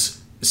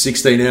screens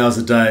 16 hours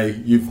a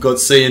day. You've got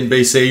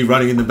CNBC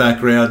running in the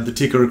background, the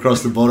ticker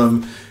across the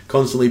bottom,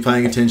 constantly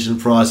paying attention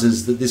to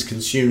prices, that this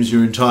consumes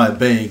your entire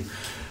being.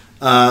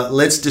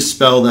 Let's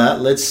dispel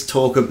that. Let's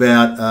talk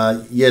about,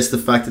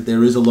 the fact that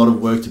there is a lot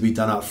of work to be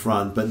done up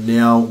front, but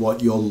now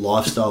what your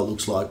lifestyle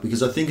looks like,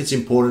 because I think it's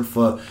important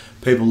for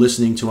people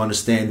listening to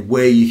understand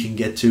where you can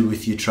get to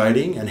with your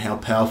trading and how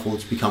powerful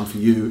it's become for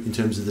you in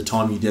terms of the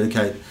time you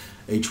dedicate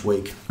each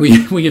week.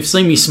 Well, you've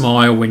seen me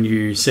smile when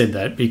you said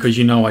that, because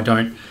I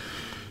don't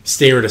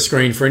stare at a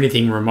screen for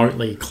anything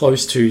remotely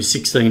close to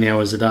 16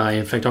 hours a day.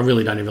 In fact, I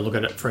really don't even look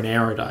at it for an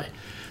hour a day.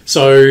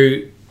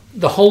 So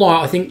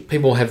I think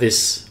people have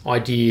this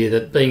idea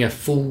that being a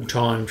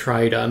full-time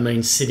trader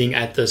means sitting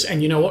at this.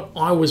 And you know what?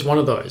 I was one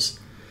of those.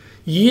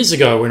 Years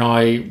ago when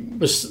I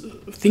was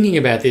thinking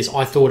about this,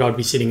 I thought I'd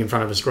be sitting in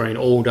front of a screen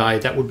all day.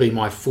 That would be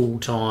my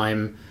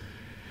full-time.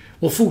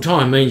 Well,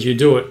 full-time means you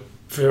do it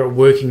for a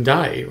working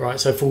day, right?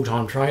 So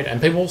full-time trader.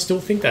 And people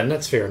still think that, and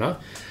that's fair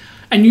enough.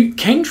 And you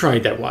can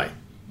trade that way.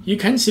 You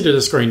can sit at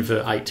a screen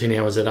for 8-10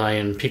 hours a day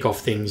and pick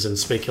off things and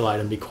speculate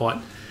and be quite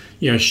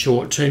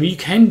short term. You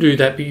can do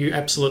that, but you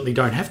absolutely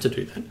don't have to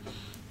do that.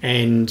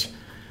 And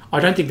I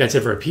don't think that's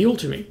ever appealed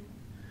to me.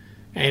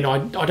 And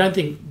I don't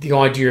think the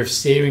idea of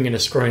staring at a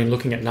screen,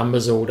 looking at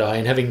numbers all day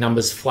and having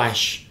numbers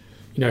flash,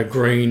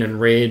 green and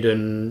red,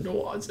 and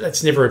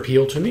that's never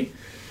appealed to me.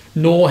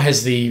 Nor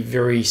has the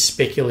very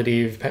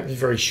speculative, perhaps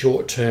very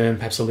short term,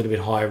 perhaps a little bit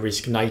higher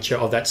risk nature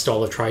of that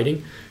style of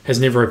trading has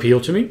never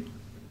appealed to me.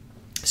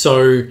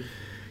 So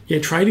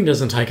trading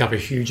doesn't take up a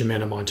huge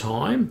amount of my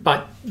time,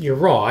 but you're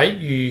right,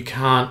 you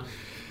can't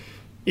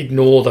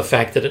ignore the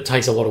fact that it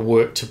takes a lot of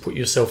work to put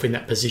yourself in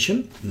that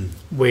position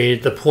where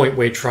the point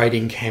where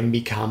trading can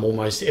become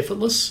almost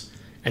effortless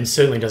and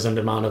certainly doesn't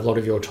demand a lot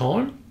of your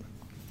time,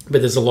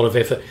 but there's a lot of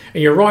effort.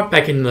 And you're right,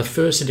 back in the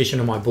first edition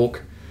of my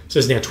book, So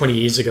it's now 20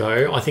 years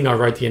ago. I think I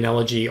wrote the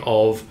analogy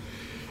of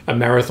a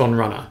marathon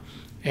runner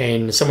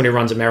and someone who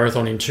runs a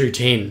marathon in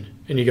 2:10,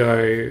 and you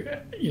go,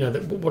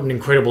 what an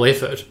incredible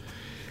effort.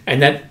 And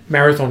that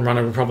marathon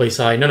runner would probably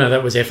say, no,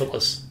 that was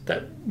effortless.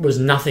 That was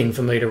nothing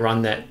for me to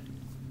run that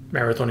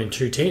marathon in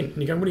 2:10.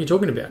 And you go, what are you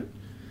talking about?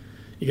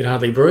 You can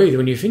hardly breathe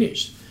when you're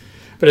finished.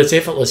 But it's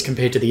effortless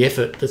compared to the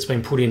effort that's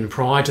been put in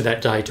prior to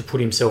that day to put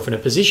himself in a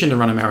position to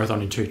run a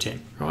marathon in 2:10.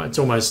 Right? It's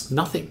almost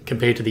nothing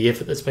compared to the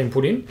effort that's been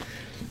put in.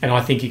 And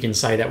I think you can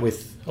say that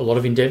with a lot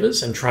of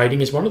endeavours, and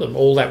trading is one of them.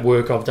 All that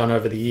work I've done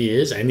over the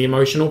years, and the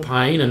emotional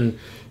pain and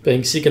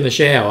being sick in the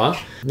shower.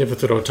 Never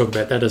thought I'd talk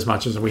about that as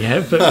much as we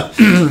have. But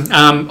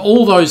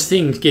all those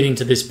things getting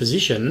to this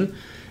position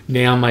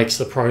now makes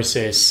the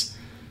process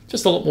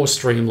just a lot more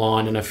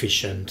streamlined and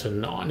efficient.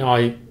 And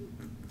I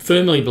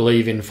firmly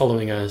believe in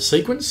following a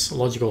sequence, a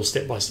logical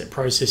step-by-step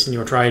process in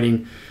your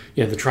trading.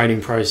 The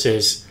trading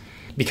process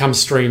become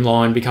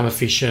streamlined, become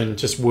efficient,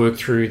 just work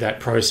through that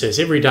process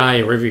every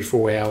day or every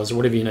 4 hours or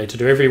whatever you need to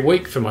do every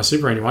week for my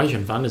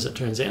superannuation fund, as it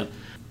turns out.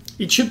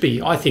 It should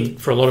be, I think,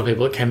 for a lot of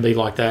people, it can be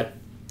like that.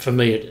 For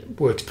me, it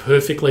works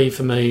perfectly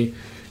for me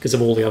because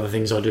of all the other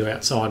things I do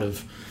outside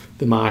of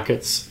the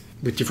markets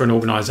with different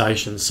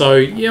organisations. So,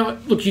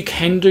 look, you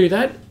can do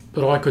that,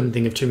 but I couldn't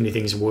think of too many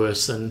things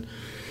worse than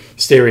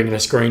staring at a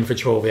screen for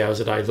 12 hours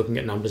a day looking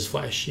at numbers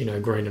flash,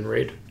 green and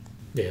red.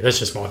 Yeah, that's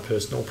just my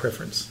personal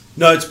preference.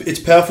 No, it's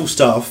powerful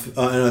stuff,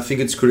 and I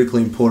think it's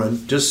critically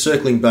important. Just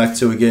circling back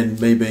to, again,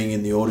 me being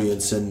in the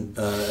audience and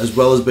as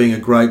well as being a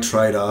great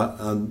trader,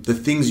 the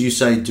things you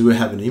say do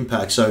have an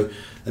impact. So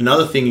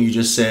another thing you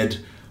just said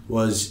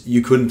was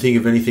you couldn't think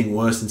of anything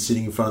worse than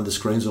sitting in front of the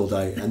screens all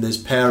day, and there's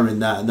power in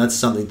that, and that's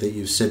something that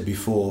you've said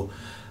before.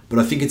 But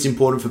I think it's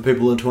important for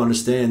people to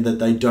understand that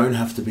they don't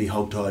have to be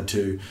hogtied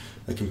to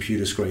a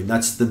computer screen.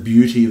 That's the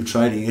beauty of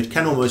trading. It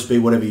can almost be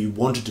whatever you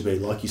want it to be.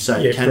 Like you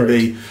say, it can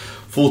be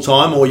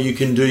full-time, or you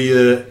can do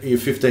your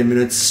 15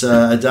 minutes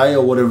a day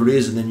or whatever it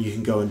is, and then you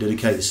can go and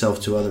dedicate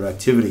yourself to other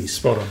activities.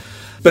 Spot on.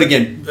 But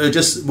again,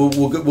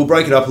 we'll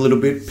break it up a little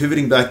bit.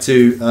 Pivoting back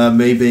to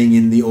me being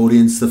in the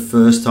audience the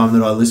first time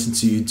that I listened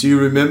to you, do you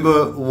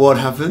remember what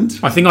happened?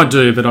 I think I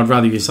do, but I'd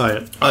rather you say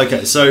it.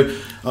 Okay, so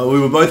we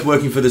were both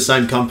working for the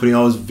same company.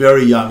 I was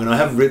very young, and I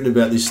have written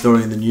about this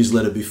story in the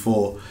newsletter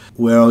before,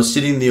 where I was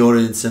sitting in the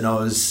audience and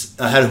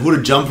I had a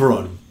hooded jumper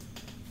on.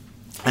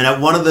 And at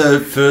one of the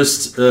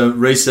first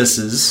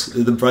recesses,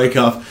 the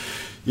break-up,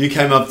 you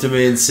came up to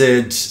me and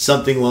said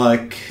something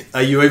like,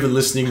 are you even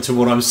listening to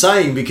what I'm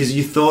saying? Because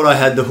you thought I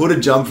had the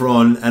hooded jumper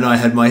on and I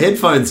had my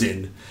headphones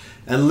in.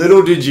 And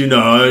little did you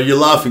know, you're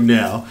laughing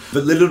now,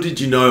 but little did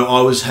you know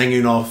I was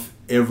hanging off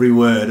every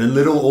word. And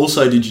little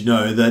also did you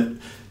know that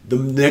the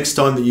next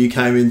time that you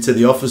came into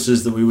the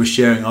offices that we were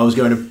sharing, I was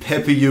going to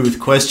pepper you with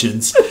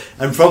questions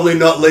and probably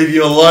not leave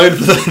you alone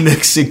for the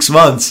next 6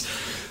 months.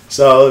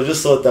 So I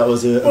just thought that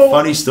was a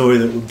funny story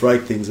that would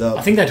break things up.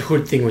 I think that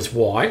hood thing was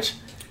white,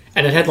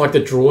 and it had like the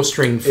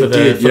drawstring for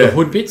the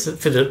hood bits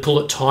to pull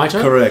it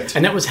tighter. Correct.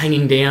 And that was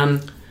hanging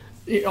down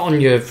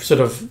on your sort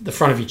of the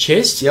front of your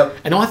chest. Yep.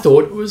 And I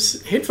thought it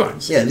was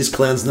headphones. Yeah, this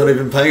clown's not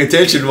even paying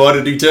attention. Why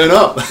did he turn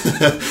up?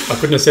 I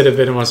couldn't have said it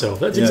better myself.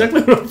 That's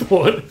exactly what I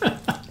thought.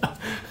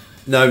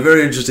 No,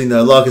 very interesting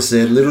though. Like I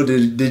said, little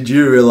did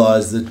you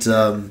realise that,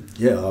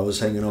 I was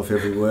hanging off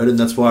every word, and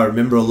that's why I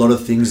remember a lot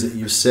of things that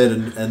you've said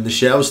and the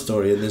shower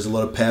story, and there's a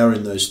lot of power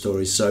in those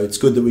stories. So it's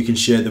good that we can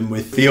share them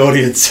with the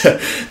audience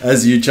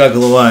as you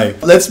chuckle away.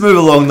 Let's move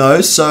along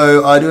though.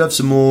 So I do have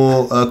some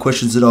more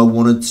questions that I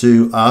wanted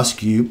to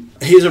ask you.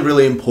 Here's a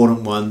really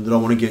important one that I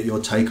want to get your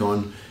take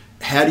on.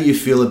 How do you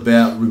feel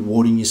about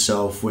rewarding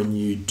yourself when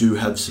you do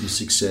have some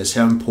success?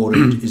 How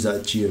important is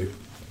that to you?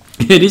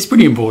 It is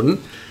pretty important.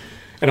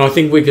 And I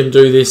think we can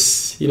do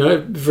this,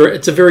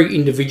 it's a very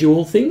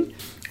individual thing.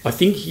 I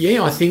think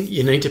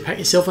you need to pat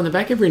yourself on the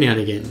back every now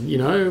and again.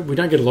 We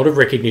don't get a lot of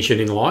recognition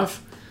in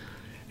life.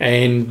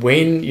 And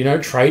when,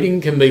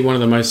 trading can be one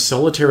of the most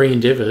solitary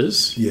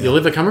endeavours you'll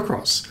ever come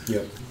across.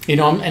 Yeah. And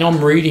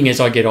I'm reading as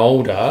I get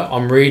older,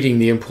 I'm reading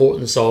the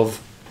importance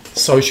of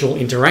social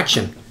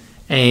interaction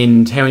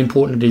and how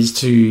important it is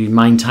to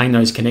maintain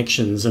those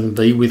connections and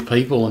be with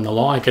people and the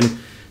like. And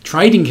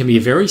trading can be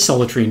a very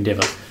solitary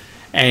endeavour.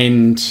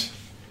 And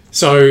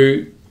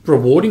so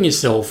rewarding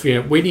yourself,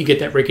 where do you get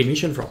that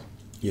recognition from?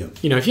 Yeah.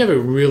 If you have a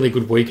really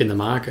good week in the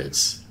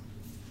markets,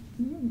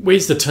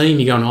 where's the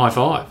team you go and high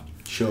five?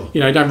 Sure.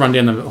 Don't run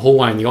down the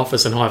hallway in the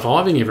office and high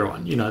fiving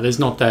everyone. There's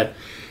not that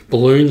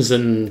balloons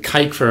and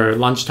cake for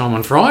lunchtime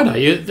on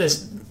Friday. You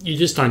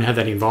just don't have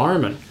that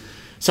environment.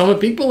 So I'm a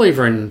big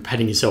believer in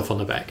patting yourself on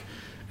the back.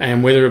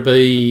 And whether it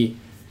be,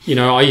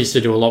 I used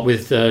to do a lot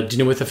with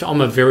dinner with I'm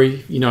a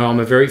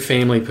very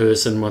family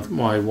person with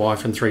my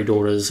wife and 3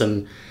 daughters,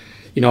 and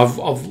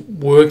I've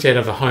worked out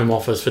of a home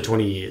office for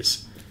 20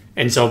 years.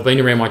 And so I've been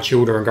around my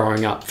children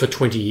growing up for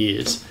 20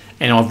 years.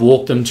 And I've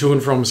walked them to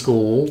and from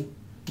school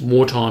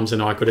more times than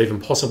I could even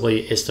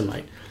possibly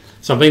estimate.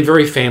 So I've been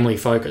very family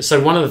focused.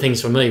 So one of the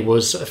things for me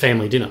was a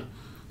family dinner.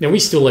 Now, we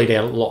still eat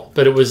out a lot,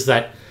 but it was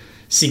that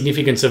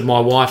significance of my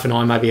wife and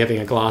I maybe having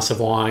a glass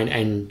of wine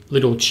and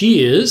little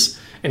cheers,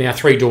 and our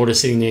 3 daughters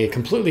sitting there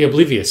completely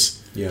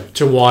oblivious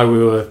to why we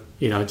were,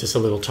 just a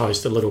little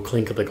toast, a little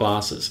clink of the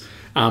glasses.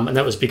 And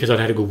that was because I'd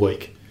had a good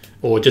week,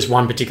 or just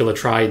one particular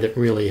trade that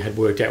really had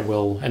worked out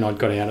well and I'd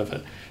got out of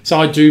it. So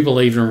I do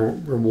believe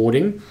in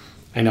rewarding.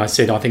 And I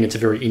said I think it's a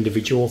very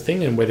individual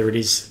thing, and whether it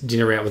is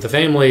dinner out with the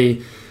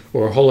family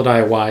or a holiday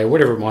away or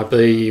whatever it might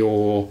be,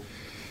 or,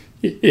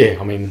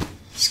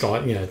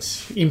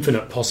 it's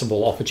infinite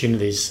possible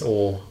opportunities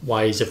or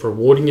ways of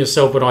rewarding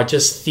yourself. But I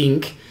just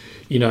think,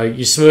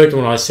 you smirked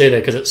when I said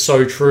it because it's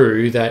so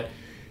true that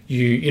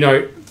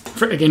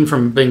again,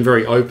 from being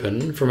very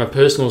open, from a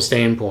personal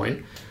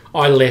standpoint,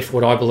 I left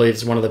what I believe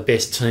is one of the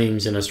best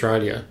teams in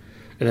Australia,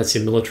 and that's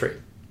the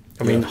military.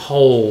 The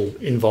whole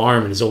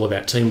environment is all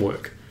about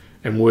teamwork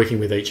and working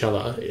with each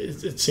other.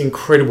 It's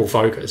incredible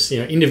focus.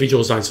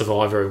 Individuals don't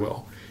survive very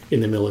well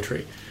in the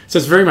military. So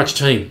it's very much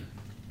team.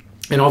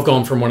 And I've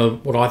gone from one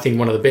of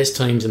the best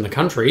teams in the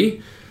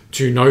country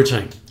to no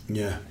team.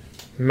 Yeah.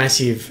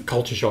 Massive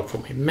culture shock for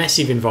me.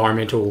 Massive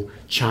environmental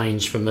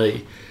change for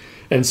me.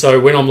 And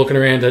so when I'm looking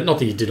around at, not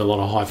that you did a lot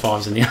of high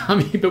fives in the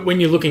army, but when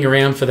you're looking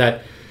around for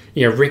that,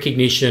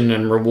 recognition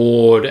and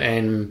reward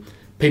and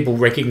people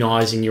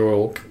recognising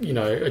your,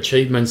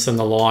 achievements and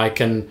the like,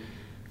 and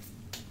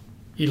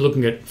you're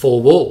looking at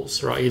 4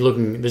 walls, right?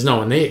 There's no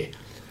one there.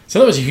 So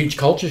that was a huge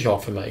culture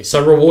shock for me.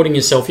 So rewarding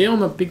yourself,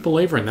 I'm a big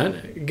believer in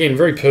that. Again,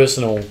 very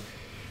personal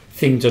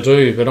thing to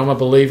do, but I'm a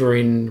believer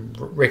in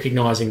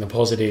recognising the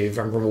positive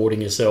and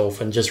rewarding yourself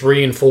and just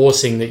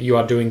reinforcing that you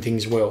are doing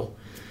things well.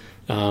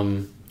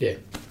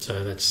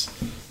 So that's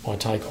my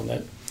take on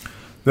that.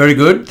 Very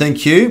good,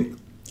 thank you.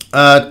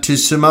 To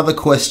some other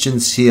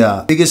questions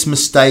here. Biggest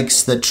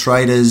mistakes that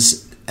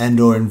traders and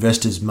or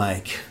investors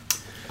make?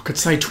 I could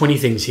say 20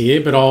 things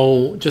here, but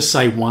I'll just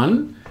say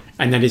one,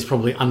 and that is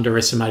probably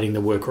underestimating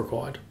the work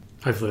required.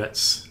 Hopefully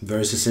that's...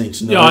 Very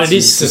succinct. It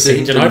is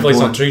succinct, and hopefully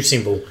it's not too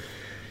simple.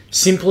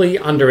 Simply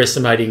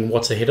underestimating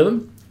what's ahead of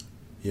them.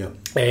 Yeah.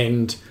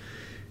 And,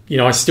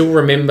 I still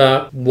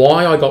remember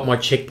why I got my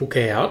checkbook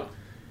out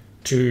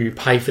to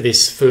pay for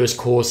this first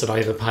course that I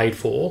ever paid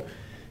for,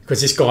 because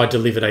this guy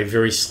delivered a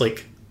very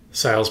slick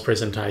sales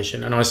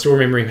presentation. And I still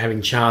remember him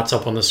having charts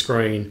up on the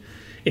screen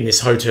in this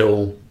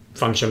hotel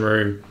function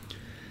room.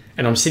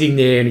 And I'm sitting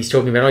there and he's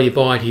talking about, you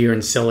buy it here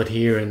and sell it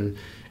here. And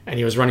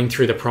he was running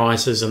through the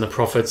prices and the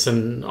profits.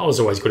 And I was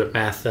always good at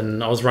math.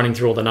 And I was running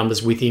through all the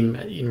numbers with him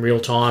in real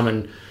time.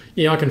 And,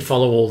 I can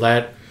follow all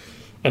that.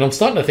 And I'm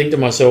starting to think to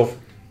myself,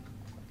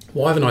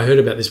 why haven't I heard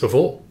about this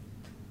before?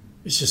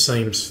 This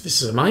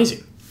is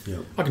amazing. Yeah.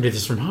 I can do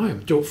this from home,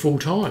 do it full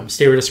time,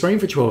 stare at a screen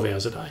for 12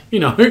 hours a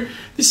day.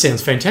 This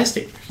sounds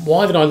fantastic.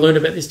 Why did I learn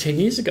about this 10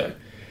 years ago?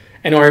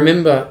 And I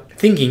remember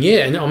thinking,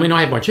 I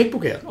had my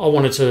checkbook out. I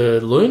wanted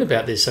to learn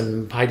about this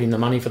and paid him the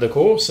money for the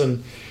course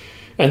and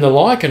the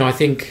like. And I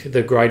think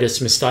the greatest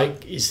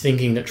mistake is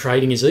thinking that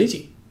trading is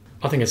easy.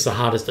 I think it's the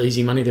hardest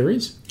easy money there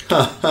is.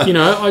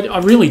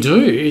 I really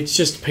do. It's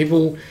just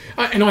people...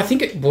 And I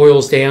think it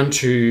boils down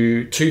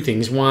to 2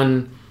 things.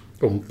 One...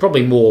 or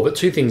probably more, but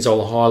 2 things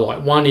I'll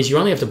highlight. One is you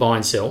only have to buy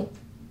and sell.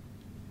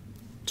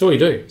 That's all you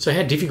do. So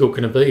how difficult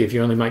can it be if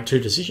you only make 2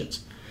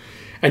 decisions?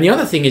 And the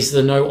other thing is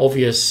the no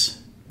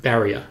obvious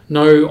barrier,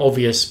 no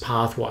obvious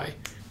pathway.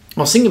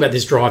 I was thinking about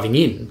this driving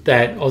in,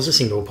 that I was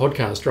listening to a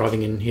podcast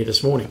driving in here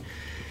this morning,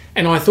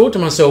 and I thought to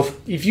myself,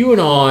 if you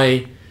and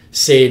I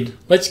said,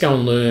 let's go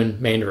and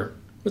learn Mandarin,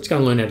 let's go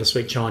and learn how to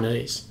speak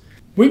Chinese,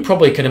 we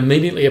probably can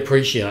immediately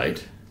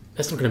appreciate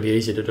that's not going to be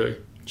easy to do.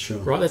 Sure.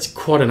 Right, that's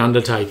quite an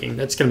undertaking.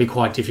 That's going to be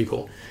quite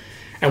difficult.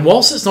 And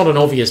whilst it's not an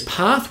obvious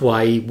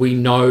pathway, we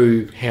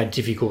know how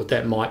difficult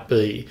that might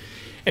be.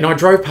 And I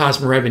drove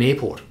past Moorabbin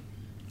Airport,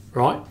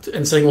 right,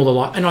 and seeing all the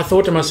light, and I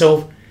thought to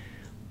myself,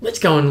 let's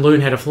go and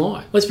learn how to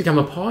fly. Let's become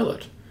a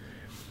pilot.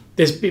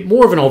 There's a bit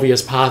more of an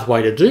obvious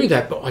pathway to do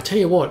that, but I tell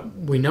you what,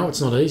 we know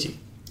it's not easy.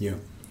 Yeah.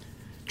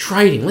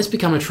 Trading, let's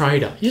become a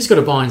trader. You just got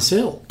to buy and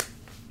sell.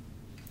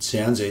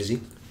 Sounds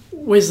easy.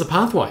 Where's the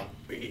pathway?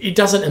 It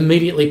doesn't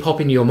immediately pop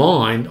into your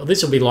mind,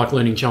 this will be like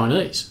learning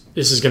Chinese.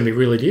 This is going to be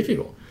really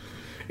difficult.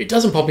 It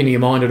doesn't pop into your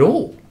mind at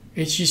all.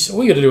 It's just,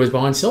 all you got to do is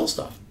buy and sell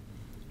stuff.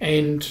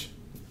 And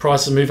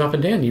prices move up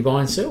and down, you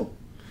buy and sell.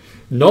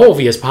 No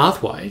obvious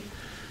pathway.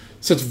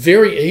 So it's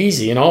very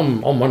easy, and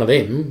I'm one of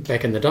them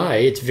back in the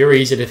day, it's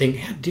very easy to think,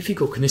 how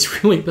difficult can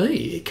this really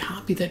be? It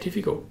can't be that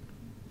difficult.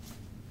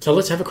 So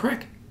let's have a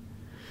crack.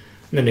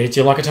 And then it hits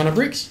you like a ton of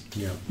bricks.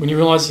 Yeah. When you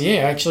realise,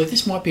 actually,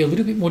 this might be a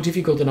little bit more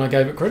difficult than I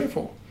gave it credit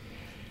for.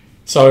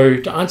 So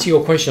to answer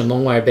your question,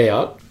 long way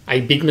about,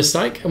 a big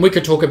mistake, and we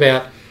could talk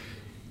about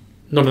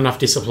not enough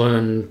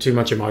discipline, too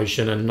much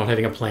emotion, and not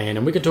having a plan,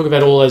 and we could talk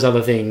about all those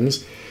other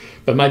things,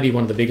 but maybe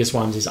one of the biggest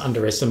ones is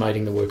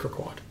underestimating the work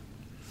required.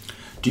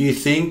 Do you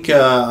think,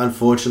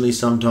 unfortunately,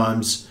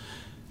 sometimes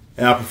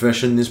our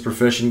profession, this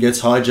profession,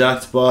 gets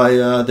hijacked by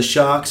the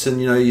sharks,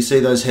 and you see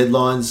those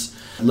headlines,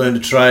 learn to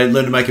trade,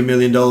 learn to make $1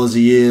 million a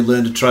year,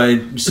 learn to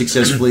trade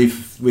successfully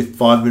with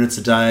 5 minutes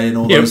a day and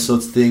all those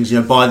sorts of things,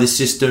 buy this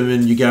system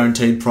and you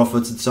guaranteed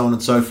profits and so on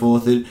and so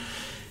forth.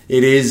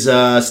 it is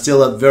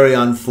still, very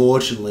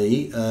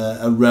unfortunately,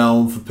 a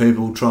realm for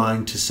people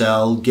trying to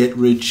sell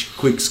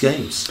get-rich-quick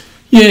schemes.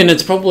 Yeah, and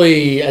it's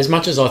probably, as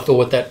much as I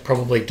thought that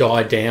probably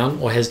died down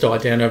or has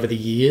died down over the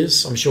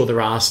years, I'm sure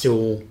there are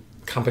still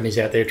companies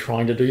out there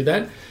trying to do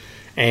that.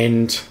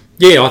 And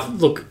yeah,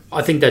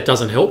 I think that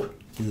doesn't help.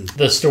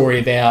 The story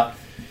about,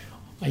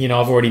 I've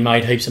already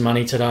made heaps of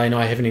money today and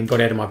I haven't even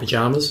got out of my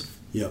pajamas.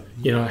 Yeah.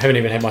 I haven't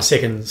even had my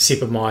second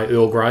sip of my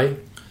Earl Grey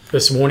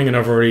this morning and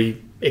I've already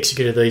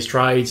executed these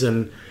trades.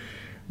 And,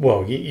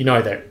 well,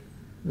 that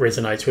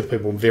resonates with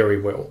people very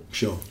well.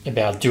 Sure.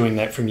 About doing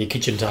that from your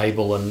kitchen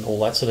table and all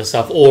that sort of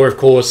stuff. Or, of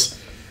course,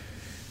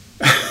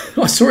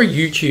 I saw a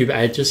YouTube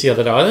ad just the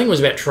other day. I think it was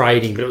about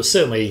trading, but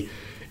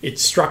it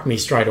struck me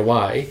straight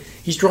away.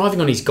 He's driving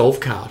on his golf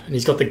cart and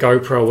he's got the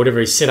GoPro or whatever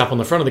he's set up on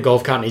the front of the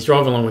golf cart and he's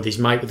driving along with his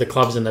mate with the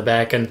clubs in the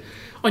back. And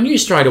I knew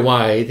straight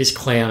away this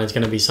clown is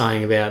going to be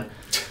saying about,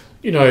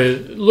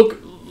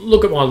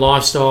 look at my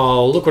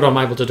lifestyle, look what I'm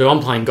able to do. I'm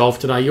playing golf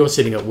today, you're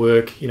sitting at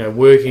work,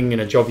 working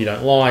in a job you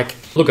don't like.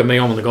 Look at me,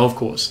 I'm on the golf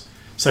course.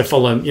 So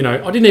follow him.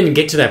 I didn't even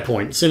get to that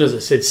point. As soon as it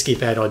said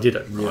skip ad, I did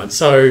it. Right. Yeah.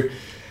 So,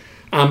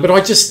 but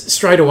I just,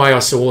 straight away I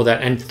saw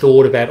that and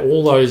thought about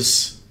all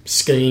those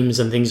schemes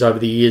and things over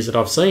the years that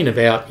I've seen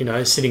about,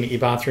 sitting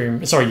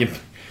at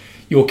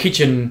your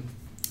kitchen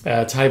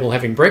table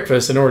having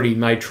breakfast and already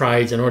made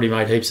trades and already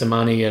made heaps of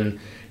money, and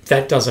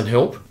that doesn't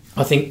help.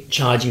 I think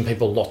charging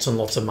people lots and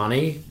lots of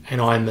money, and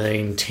I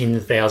mean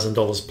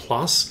 $10,000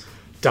 plus,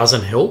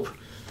 doesn't help.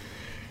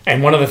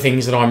 And one of the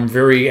things that I've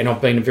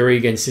been very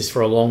against this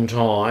for a long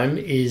time,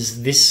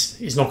 is this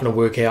is not going to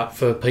work out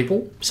for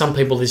people. Some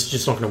people, this is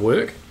just not going to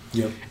work.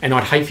 Yep. And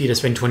I'd hate for you to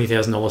spend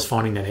 $20,000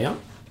 finding that out.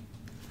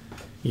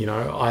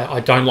 I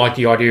don't like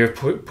the idea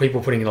of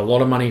people putting in a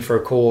lot of money for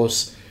a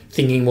course,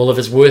 thinking, well, if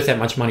it's worth that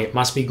much money, it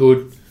must be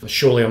good.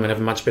 Surely I'm going to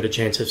have a much better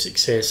chance of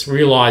success.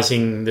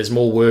 Realising there's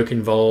more work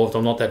involved,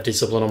 I'm not that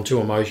disciplined, I'm too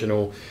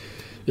emotional.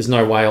 There's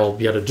no way I'll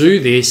be able to do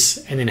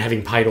this, and then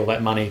having paid all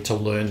that money to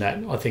learn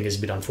that, I think is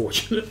a bit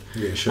unfortunate.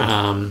 Yeah, sure.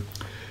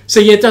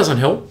 It doesn't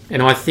help.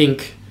 And I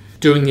think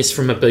doing this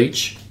from a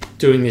beach,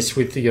 doing this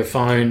with your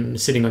phone,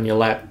 sitting on your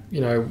lap,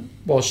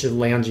 whilst you're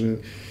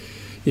lounging,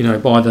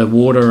 by the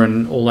water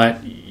and all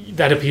that,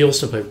 that appeals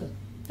to people.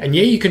 And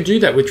yeah, you can do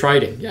that with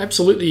trading.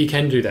 Absolutely, you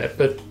can do that.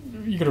 But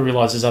you've got to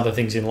realise there's other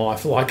things in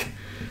life, like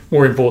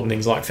more important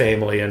things like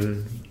family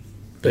and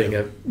being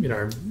a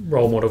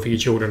role model for your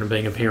children and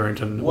being a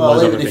parent and all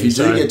those other things. Even if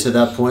you do get to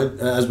that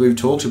point, as we've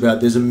talked about,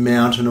 there's a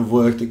mountain of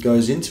work that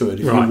goes into it.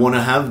 If you want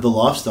to have the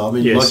lifestyle, I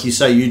mean, yes. Like you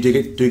say, you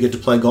do get to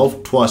play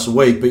golf twice a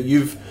week, but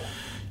you've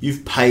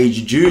paid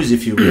your dues,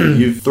 if you will.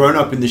 You've thrown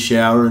up in the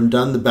shower and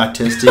done the back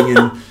testing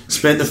and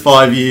spent the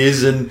 5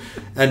 years and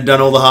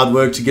done all the hard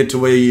work to get to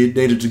where you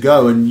needed to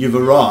go, and you've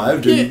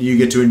arrived and you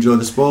get to enjoy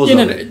the spoils of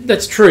it.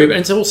 That's true, and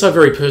it's also a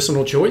very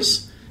personal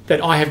choice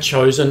that I have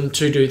chosen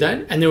to do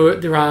that. And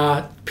there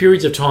are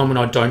periods of time when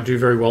I don't do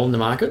very well in the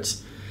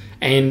markets,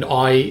 and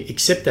I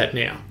accept that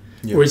now.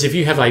 Yep. Whereas if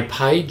you have a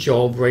paid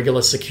job,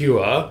 regular,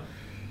 secure,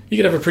 you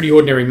could have a pretty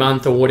ordinary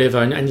month or whatever,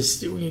 and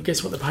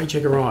guess what? The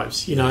paycheck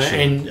arrives, Sure.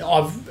 And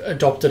I've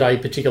adopted a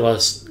particular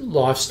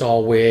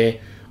lifestyle where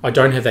I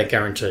don't have that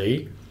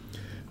guarantee,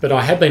 but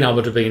I have been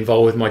able to be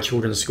involved with my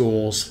children's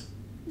schools,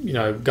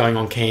 going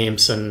on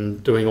camps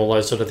and doing all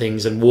those sort of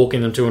things and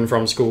walking them to and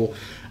from school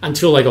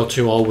until they got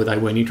too old where they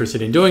weren't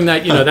interested in doing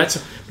that.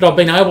 But I've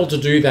been able to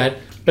do that,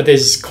 but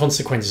there's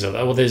consequences of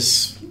that. Well,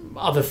 there's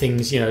other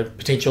things,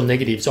 potential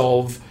negatives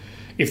of,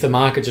 if the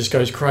market just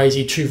goes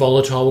crazy, too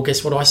volatile, well,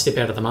 guess what? I step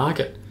out of the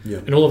market.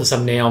 Yep. And all of a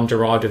sudden now I'm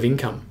derived of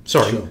income.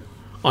 Sure.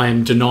 I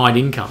am denied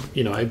income,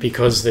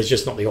 because there's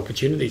just not the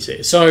opportunities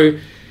there. So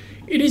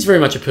it is very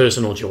much a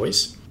personal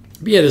choice.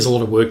 But yeah, there's a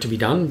lot of work to be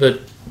done, but,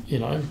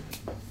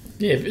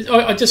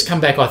 I just come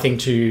back, I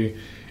think, to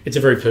it's a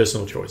very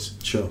personal choice.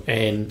 Sure.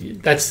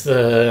 And that's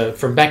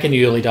from back in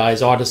the early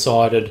days, I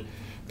decided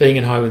being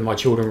at home with my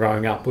children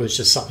growing up was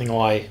just something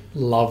I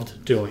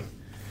loved doing.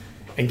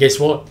 And guess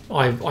what?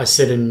 I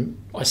set in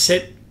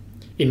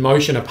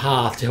motion a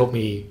path to help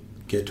me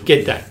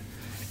get that.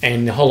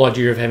 And the whole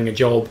idea of having a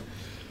job,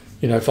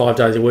 5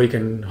 days a week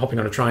and hopping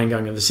on a train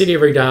going to the city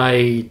every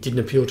day didn't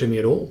appeal to me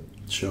at all.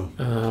 Sure.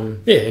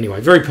 Anyway,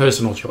 very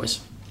personal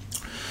choice.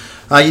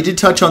 You did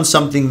touch on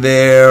something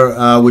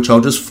there, which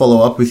I'll just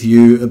follow up with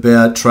you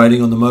about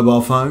trading on the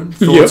mobile phone.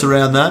 Thoughts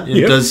around that?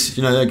 It does,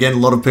 again, a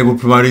lot of people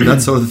promoting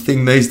that sort of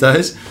thing these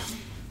days.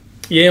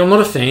 Yeah, I'm not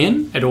a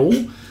fan at all.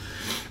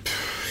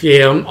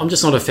 Yeah, I'm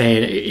just not a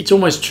fan. It's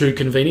almost too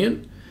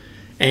convenient.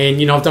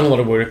 And, I've done a lot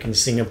of work in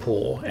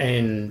Singapore,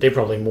 and they're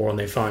probably more on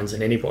their phones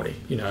than anybody.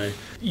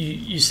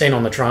 You stand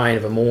on the train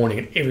of a morning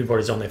and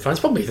everybody's on their phones.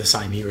 Probably the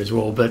same here as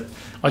well, but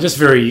it's just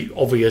very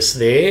obvious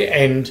there.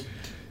 And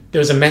there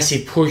was a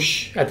massive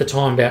push at the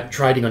time about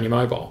trading on your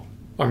mobile.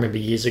 I remember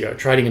years ago,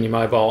 trading on your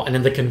mobile, and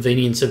then the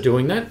convenience of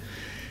doing that.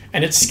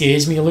 And it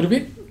scares me a little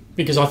bit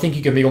because I think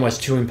you can be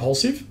almost too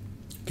impulsive.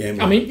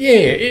 Gambling. I mean, yeah,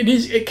 it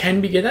is. It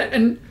can be that.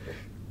 And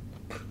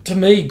to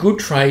me, good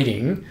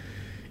trading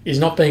is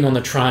not being on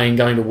the train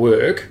going to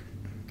work,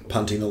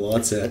 punting the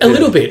lights out. A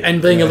little bit,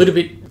 and being a little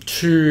bit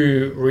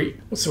too...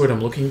 what's the word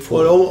I'm looking for?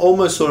 Well, it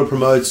almost sort of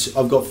promotes,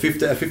 I've got a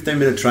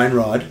 15-minute train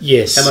ride.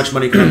 Yes. How much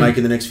money can I make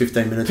in the next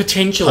 15 minutes?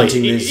 Potentially.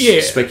 Punting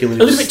these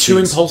speculative a little bit too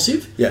sticks.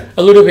 impulsive. Yeah.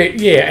 A little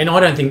bit, and I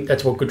don't think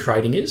that's what good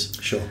trading is.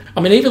 Sure.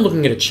 I mean, even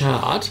looking at a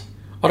chart,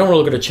 I don't want to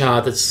look at a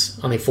chart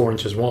that's only 4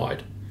 inches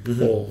wide.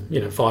 Or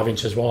 5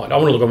 inches wide. I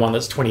want to look at one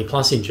that's 20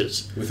 plus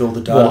inches with all the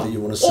data that you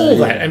want to see. All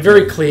that, and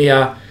very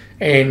clear.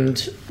 And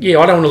I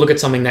don't want to look at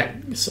something that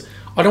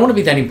I don't want to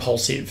be that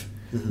impulsive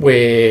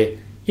where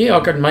I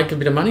could make a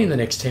bit of money in the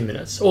next 10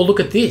 minutes. Or look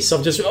at this.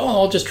 I'll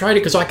just trade it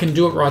because I can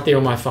do it right there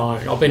on my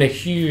phone. I've been a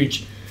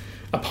huge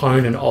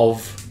opponent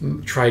of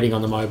trading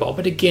on the mobile,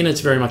 but again,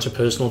 it's very much a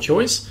personal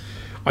choice.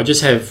 I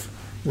just have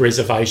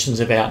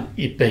reservations about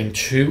it being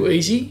too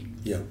easy.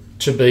 Yeah.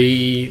 To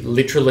be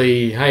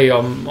literally, hey,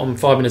 I'm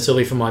 5 minutes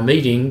early for my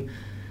meeting,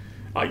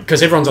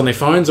 because everyone's on their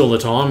phones all the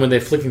time when they're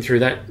flicking through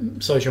that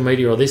social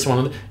media or this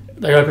one,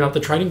 they open up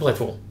the trading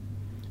platform.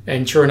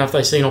 And sure enough,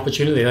 they see an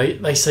opportunity.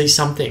 They see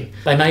something.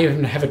 They may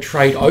even have a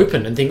trade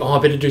open and think, I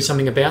better do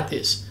something about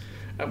this.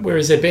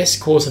 Whereas their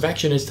best course of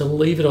action is to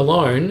leave it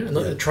alone and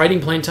let the trading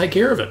plan take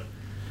care of it.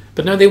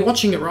 But no, they're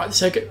watching it right.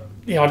 So,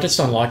 I just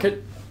don't like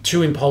it.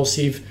 Too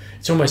impulsive.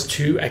 It's almost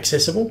too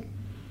accessible.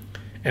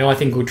 And I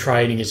think good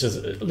trading is just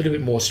a little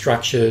bit more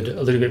structured,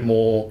 a little bit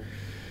more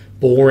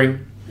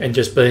boring, and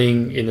just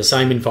being in the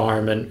same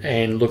environment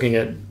and looking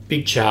at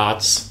big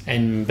charts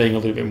and being a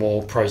little bit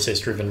more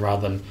process-driven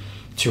rather than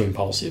too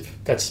impulsive.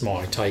 That's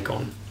my take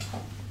on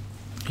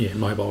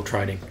mobile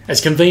trading.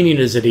 As convenient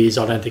as it is,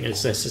 I don't think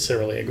it's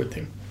necessarily a good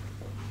thing.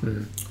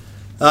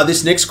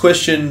 This next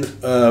question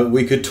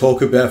we could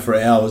talk about for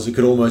hours. It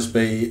could almost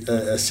be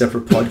a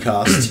separate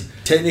podcast.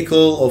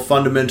 Technical or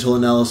fundamental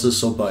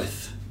analysis or both?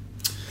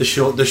 The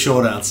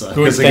short answer.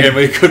 Because again,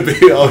 we could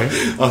be.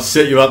 I'll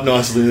set you up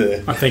nicely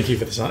there. I thank you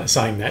for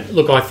saying that.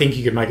 Look, I think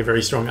you could make a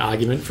very strong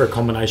argument for a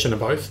combination of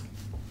both.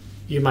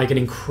 You make an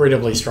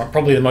incredibly strong,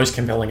 probably the most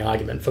compelling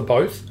argument for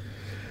both.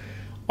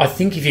 I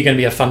think if you're going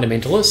to be a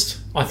fundamentalist,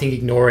 I think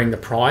ignoring the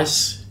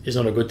price is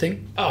not a good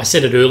thing. I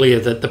said it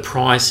earlier that the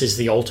price is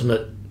the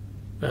ultimate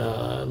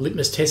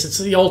litmus test. It's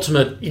the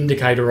ultimate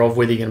indicator of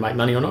whether you're going to make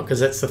money or not,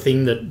 because that's the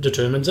thing that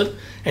determines it,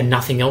 and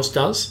nothing else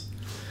does.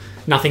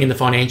 Nothing in the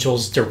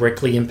financials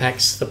directly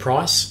impacts the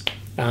price.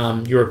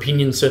 Your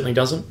opinion certainly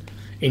doesn't.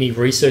 Any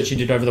research you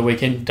did over the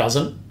weekend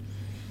doesn't.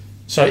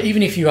 So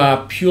even if you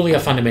are purely a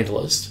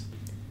fundamentalist,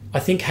 I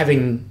think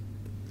having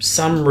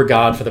some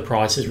regard for the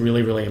price is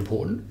really, really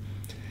important.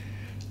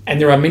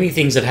 And there are many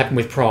things that happen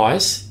with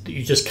price that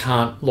you just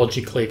can't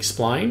logically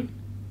explain,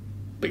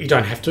 but you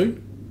don't have to.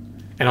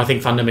 And I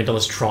think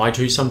fundamentalists try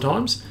to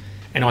sometimes.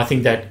 And I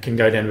think that can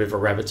go down a bit of a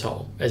rabbit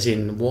hole, as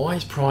in, why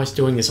is price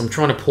doing this? I'm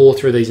trying to pour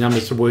through these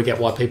numbers to work out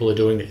why people are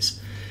doing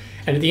this.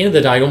 And at the end of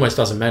the day, it almost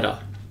doesn't matter.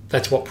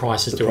 That's what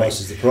price is doing.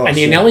 Price is the price, and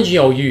the analogy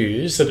I'll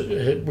use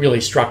that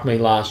really struck me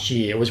last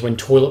year was when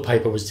toilet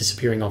paper was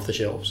disappearing off the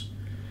shelves.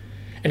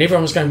 And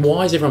everyone was going,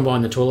 why is everyone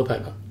buying the toilet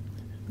paper?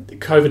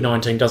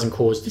 COVID-19 doesn't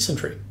cause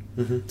dysentery.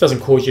 It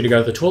doesn't cause you to go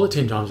to the toilet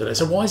 10 times a day.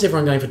 So why is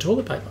everyone going for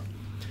toilet paper?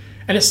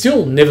 And it's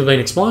still never been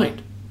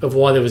explained of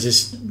why there was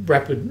this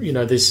rapid,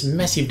 this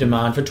massive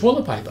demand for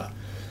toilet paper.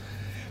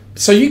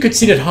 So you could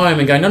sit at home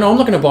and go, no, I'm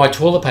not going to buy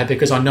toilet paper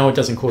because I know it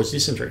doesn't cause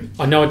dysentery.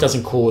 I know it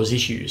doesn't cause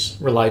issues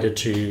related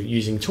to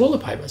using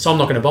toilet paper, so I'm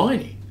not going to buy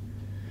any.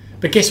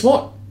 But guess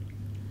what?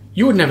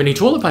 You wouldn't have any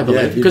toilet paper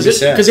left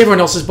because everyone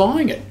else is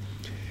buying it.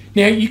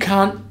 Now, you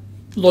can't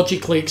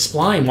logically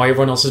explain why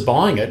everyone else is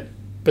buying it,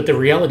 but the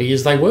reality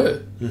is they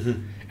were.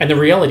 And the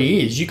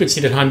reality is you could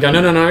sit at home and go,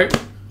 no,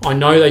 I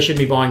know they shouldn't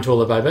be buying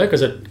toilet paper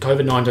because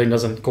COVID-19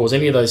 doesn't cause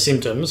any of those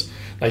symptoms.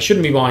 They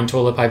shouldn't be buying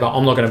toilet paper.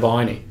 I'm not going to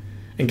buy any.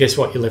 And guess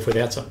what? You're left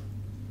without some.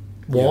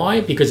 Why?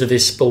 Yeah. Because of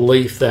this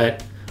belief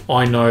that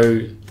I know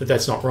that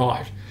that's not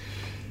right.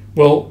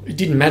 Well, it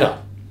didn't matter.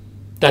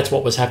 That's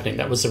what was happening.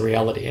 That was the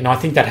reality. And I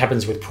think that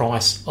happens with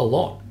price a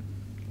lot,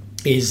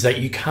 is that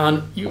you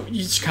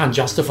just can't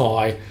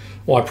justify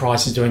why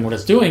price is doing what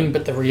it's doing,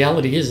 but the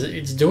reality is that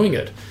it's doing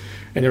it.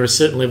 And there are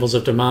certain levels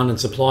of demand and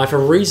supply for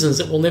reasons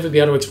that we'll never be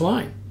able to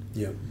explain.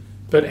 Yeah.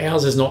 But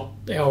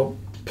our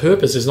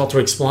purpose is not to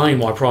explain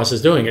why price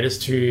is doing it, it's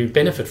to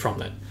benefit from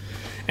that.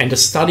 And to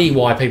study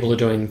why people are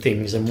doing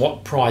things and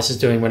what price is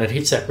doing when it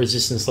hits that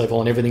resistance level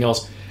and everything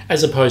else,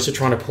 as opposed to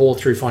trying to pour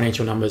through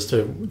financial numbers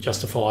to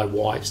justify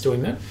why it's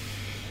doing that.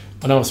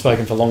 I know I've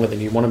spoken for longer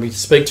than you wanted me to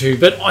speak to,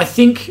 but I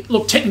think,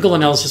 technical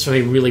analysis for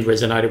me really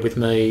resonated with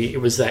me.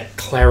 It was that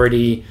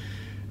clarity,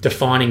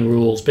 defining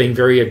rules, being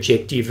very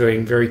objective,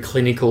 being very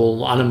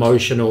clinical,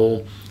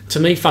 unemotional. To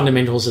me,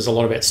 fundamentals is a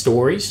lot about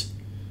stories,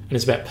 and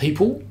it's about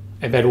people,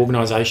 about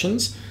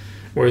organisations,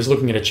 whereas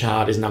looking at a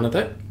chart is none of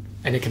that.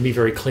 And it can be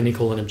very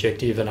clinical and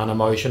objective and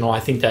unemotional. I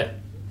think that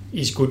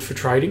is good for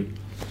trading.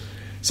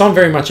 So I'm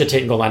very much a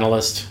technical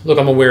analyst. Look,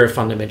 I'm aware of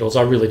fundamentals.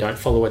 I really don't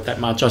follow it that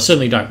much. I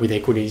certainly don't with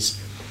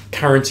equities.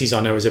 Currencies,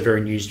 I know, is a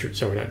very news-driven.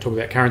 So we don't talk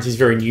about currencies,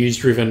 very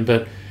news-driven.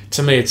 But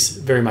to me, it's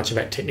very much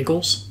about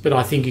technicals. But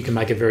I think you can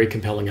make a very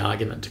compelling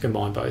argument to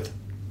combine both.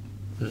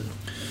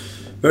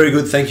 Very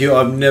good, thank you.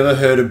 I've never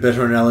heard a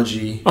better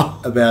analogy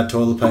about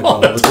toilet paper.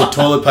 Oh, With the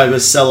toilet paper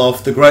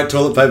sell-off, the great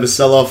toilet paper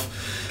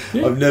sell-off.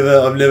 Yeah. I've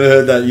never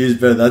heard that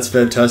used better. That's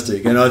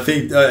fantastic. And I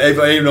think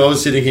even I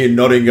was sitting here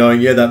nodding,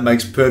 going, "Yeah, that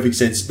makes perfect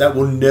sense." That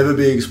will never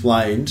be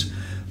explained,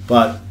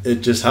 but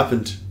it just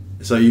happened.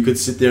 So you could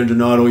sit there and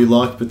deny it all you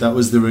like, but that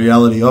was the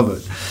reality of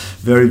it.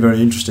 Very,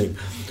 very interesting.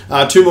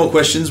 Two more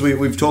questions.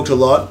 We've talked a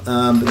lot,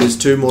 but there's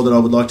two more that I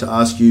would like to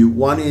ask you.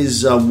 One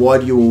is, why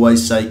do you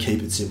always say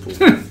keep it simple?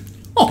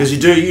 Because you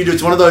do.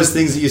 It's one of those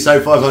things that you say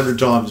 500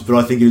 times, but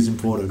I think it is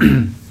important.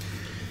 And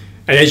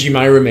as you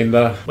may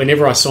remember,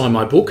 whenever I sign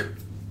my book,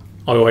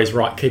 I always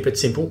write keep it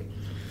simple.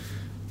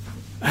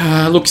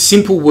 Look,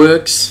 simple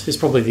works is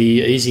probably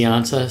the easy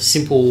answer.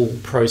 Simple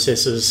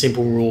processes,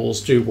 simple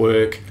rules do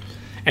work.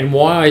 And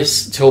why I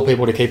tell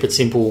people to keep it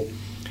simple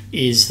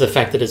is the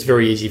fact that it's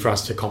very easy for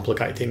us to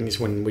complicate things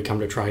when we come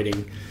to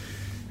trading.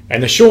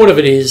 And the short of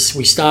it is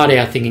we start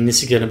out thinking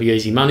this is going to be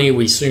easy money.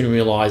 We soon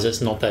realise it's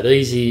not that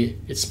easy.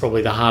 It's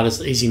probably the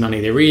hardest easy money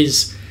there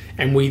is.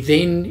 And we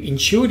then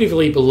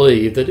intuitively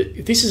believe that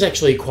if this is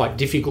actually quite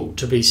difficult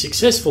to be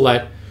successful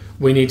at,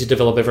 we need to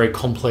develop a very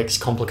complex,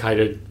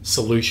 complicated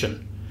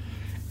solution.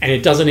 And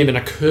it doesn't even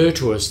occur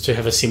to us to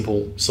have a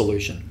simple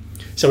solution.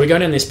 So we go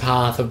down this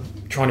path of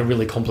trying to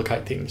really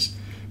complicate things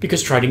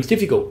because trading's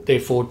difficult.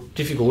 Therefore,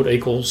 difficult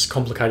equals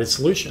complicated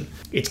solution.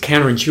 It's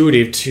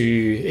counterintuitive to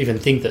even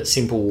think that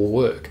simple will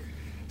work.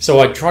 So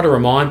I try to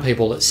remind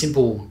people that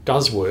simple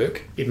does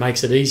work. It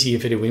makes it easier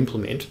for you to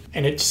implement,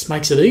 and it just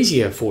makes it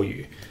easier for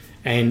you.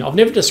 And I've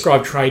never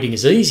described trading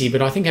as easy,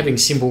 but I think having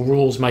simple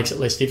rules makes it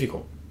less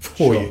difficult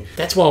for you.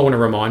 That's why I want to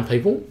remind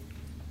people.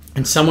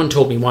 And someone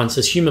taught me once,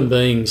 as human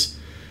beings,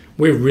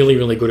 we're really,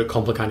 really good at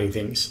complicating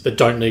things that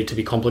don't need to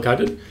be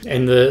complicated.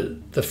 And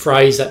the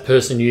phrase that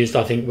person used,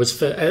 I think, was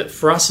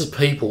for us as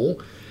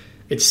people,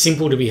 it's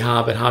simple to be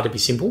hard, but hard to be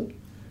simple.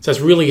 So it's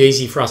really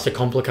easy for us to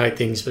complicate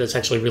things, but it's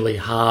actually really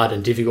hard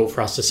and difficult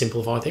for us to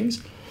simplify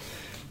things.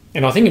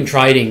 And I think in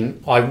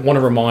trading, I want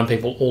to remind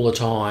people all the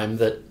time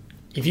that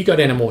if you go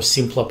down a more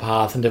simpler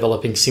path and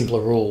developing simpler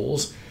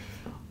rules,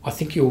 I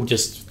think you'll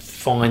just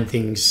find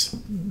things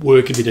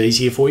work a bit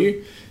easier for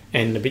you.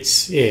 And I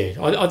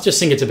just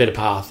think it's a better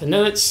path. And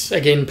that's,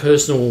 again,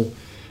 personal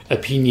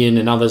opinion,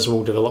 and others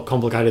will develop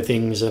complicated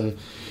things. And,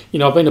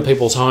 I've been to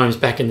people's homes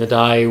back in the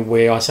day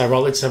where I say, right,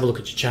 let's have a look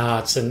at your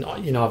charts. And,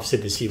 I've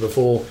said this to you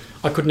before,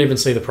 I couldn't even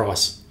see the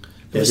price.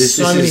 There's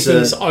so many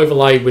things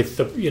overlaid with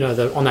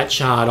on that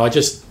chart.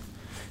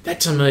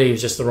 That to me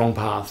is just the wrong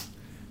path.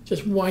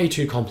 Just way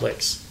too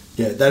complex.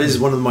 Yeah, that is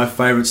one of my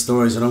favourite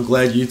stories, and I'm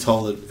glad you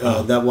told it.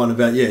 That one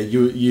about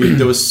you.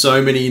 There were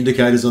so many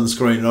indicators on the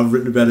screen, and I've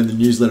written about it in the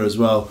newsletter as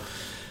well,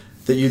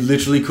 that you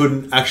literally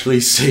couldn't actually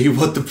see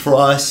what the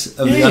price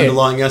of the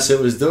underlying asset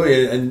was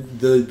doing. And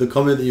the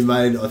comment that you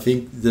made, I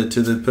think,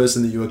 to the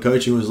person that you were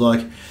coaching was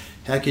like,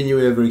 how can you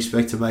ever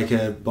expect to make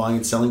a buying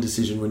and selling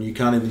decision when you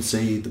can't even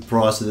see the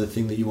price of the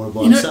thing that you want to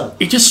buy and sell?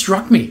 It just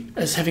struck me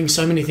as having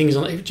so many things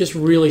on it. It just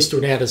really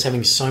stood out as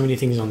having so many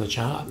things on the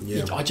chart.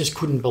 Yeah. I just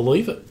couldn't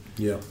believe it.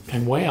 Yeah.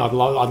 And wow,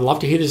 I'd love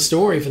to hear the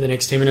story for the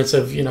next 10 minutes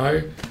of,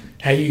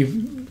 how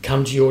you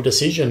come to your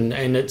decision.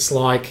 And it's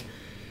like,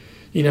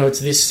 it's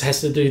this has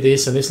to do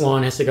this, and this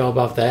line has to go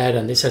above that,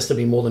 and this has to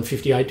be more than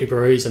 58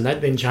 degrees, and that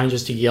then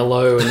changes to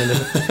yellow. And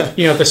then,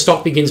 if the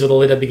stock begins with a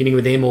letter beginning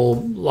with M or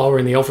lower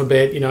in the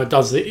alphabet, it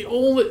does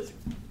all that.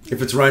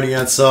 If it's raining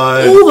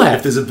outside, all that.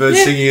 If there's a bird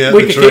singing out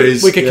the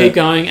trees. We could keep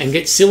going and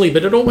get silly,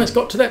 but it almost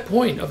got to that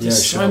point of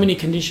there's so many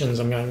conditions.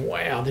 I'm going,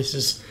 wow, this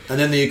is... And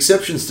then the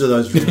exceptions to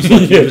those rules,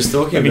 like you were just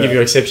talking about. Let me give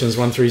you exceptions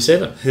 1 through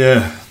 7.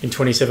 Yeah. In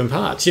 27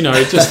 parts.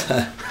 It just...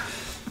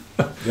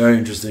 Very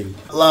interesting.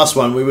 Last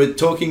one. We were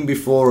talking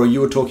before, or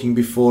you were talking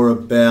before,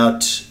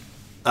 about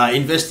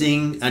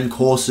investing and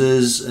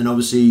courses, and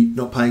obviously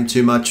not paying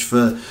too much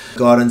for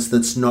guidance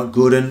that's not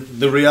good. And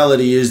the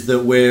reality is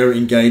that we're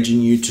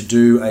engaging you to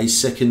do a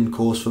second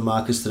course for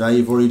Marcus today.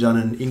 You've already done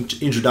an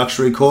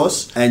introductory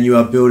course, and you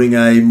are building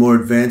a more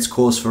advanced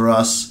course for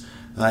us.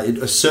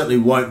 It certainly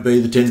won't be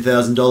the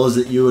 $10,000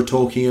 that you were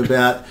talking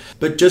about,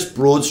 but just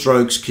broad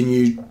strokes, can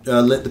you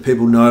let the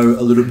people know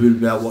a little bit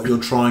about what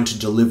you're trying to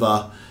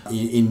deliver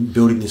in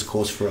building this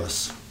course for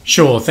us?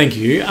 Sure, thank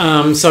you.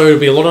 So it'll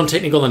be a lot on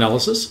technical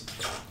analysis,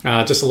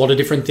 just a lot of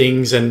different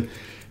things. And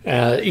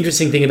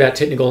interesting thing about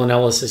technical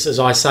analysis, as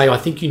I say, I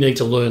think you need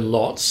to learn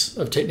lots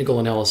of technical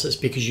analysis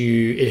because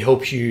it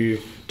helps you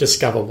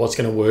discover what's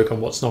going to work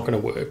and what's not going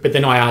to work. But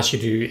then I ask you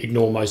to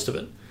ignore most of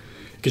it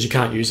because you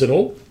can't use it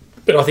all.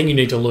 But I think you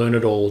need to learn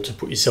it all to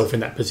put yourself in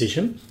that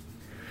position.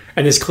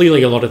 And there's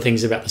clearly a lot of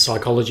things about the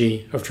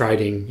psychology of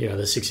trading,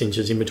 the 6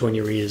 inches in between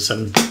your ears,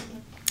 and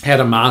how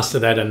to master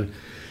that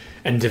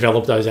and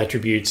develop those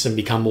attributes and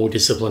become more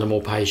disciplined and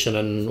more patient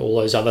and all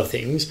those other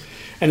things.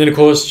 And then, of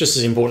course, just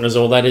as important as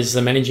all that is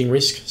the managing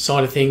risk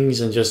side of things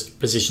and just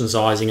position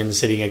sizing and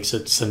setting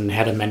exits and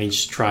how to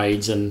manage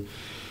trades. And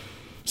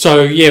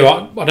so, I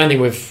don't think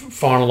we've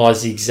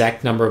finalised the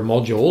exact number of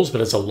modules,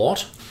 but it's a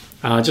lot.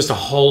 Just a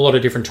whole lot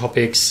of different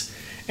topics.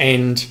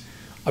 And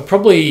I'm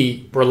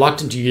probably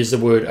reluctant to use the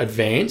word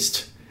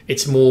advanced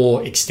it's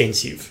more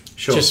extensive.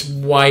 Sure. Just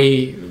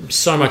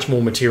so much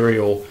more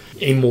material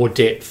in more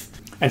depth.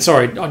 And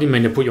sorry, I didn't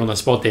mean to put you on the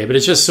spot there, but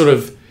it's just sort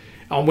of,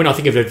 when I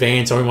think of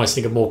advanced, I almost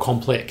think of more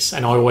complex,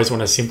 and I always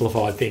want to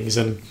simplify things.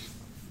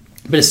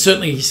 But it's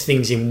certainly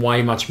things in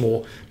much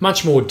more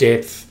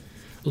depth,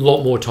 a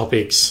lot more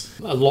topics,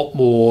 a lot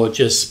more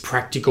just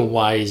practical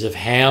ways of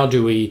how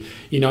do we,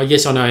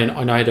 yes, I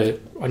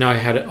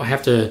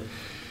have to,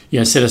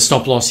 set a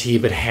stop loss here,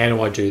 but how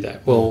do I do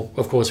that? Well,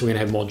 of course, we're going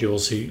to have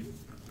modules who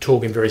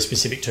talk in very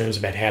specific terms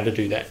about how to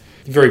do that.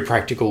 Very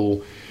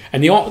practical.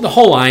 And the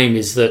whole aim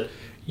is that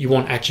you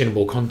want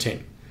actionable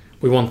content.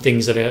 We want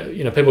things that are,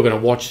 people are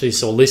going to watch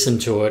this or listen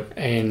to it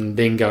and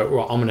then go,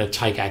 well, I'm going to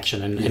take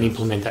action and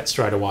implement that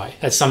straight away.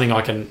 That's something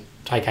I can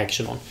take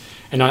action on.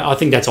 And I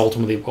think that's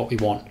ultimately what we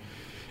want.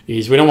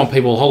 Is we don't want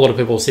a whole lot of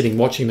people sitting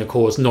watching the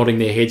course, nodding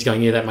their heads,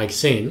 going, yeah, that makes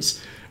sense.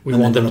 We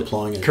want them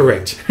applying it.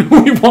 Correct.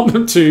 We want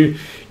them to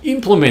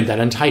implement that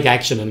and take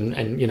action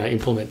and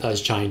implement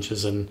those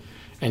changes and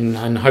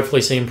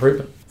hopefully see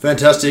improvement.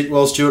 Fantastic.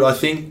 Well, Stuart, I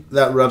think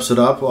that wraps it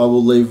up. I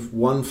will leave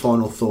one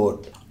final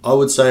thought. I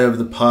would say over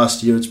the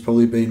past year, it's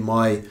probably been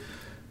my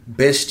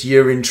best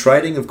year in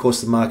trading. Of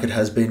course, the market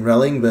has been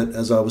rallying, but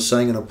as I was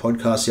saying in a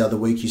podcast the other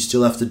week, you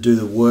still have to do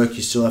the work,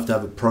 you still have to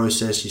have a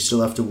process, you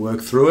still have to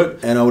work through it.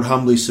 And I would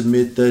humbly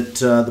submit that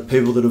the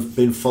people that have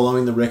been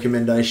following the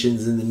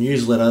recommendations in the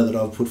newsletter that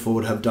I've put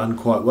forward have done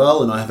quite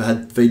well, and I have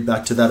had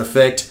feedback to that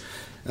effect.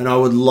 And I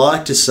would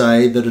like to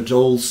say that it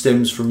all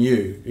stems from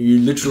you. You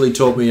literally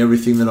taught me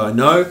everything that I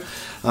know.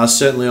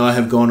 Certainly I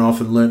have gone off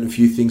and learnt a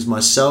few things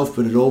myself,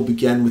 but it all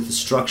began with the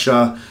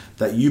structure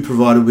that you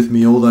provided with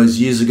me all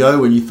those years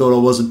ago when you thought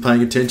I wasn't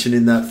paying attention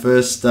in that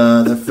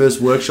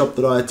first workshop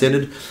that I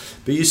attended.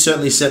 But you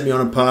certainly set me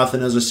on a path,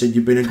 and as I said,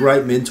 you've been a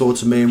great mentor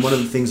to me. And one of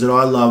the things that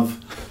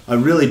I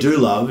really do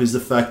love, is the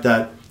fact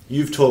that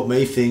you've taught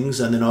me things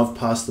and then I've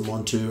passed them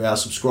on to our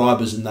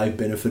subscribers and they've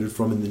benefited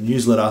from in the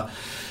newsletter.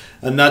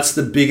 And that's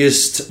the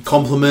biggest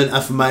compliment,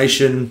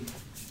 affirmation,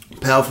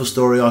 powerful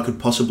story I could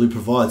possibly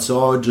provide.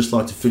 So I would just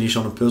like to finish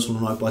on a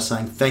personal note by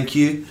saying thank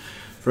you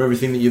for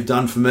everything that you've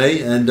done for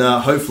me, and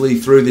hopefully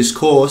through this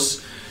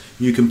course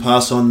you can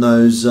pass on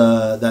those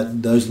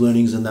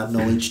learnings and that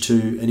knowledge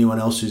to anyone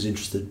else who's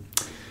interested.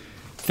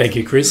 Thank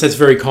you, Chris. That's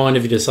very kind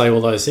of you to say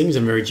all those things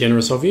and very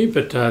generous of you,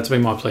 but it's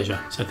been my pleasure,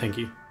 so thank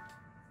you.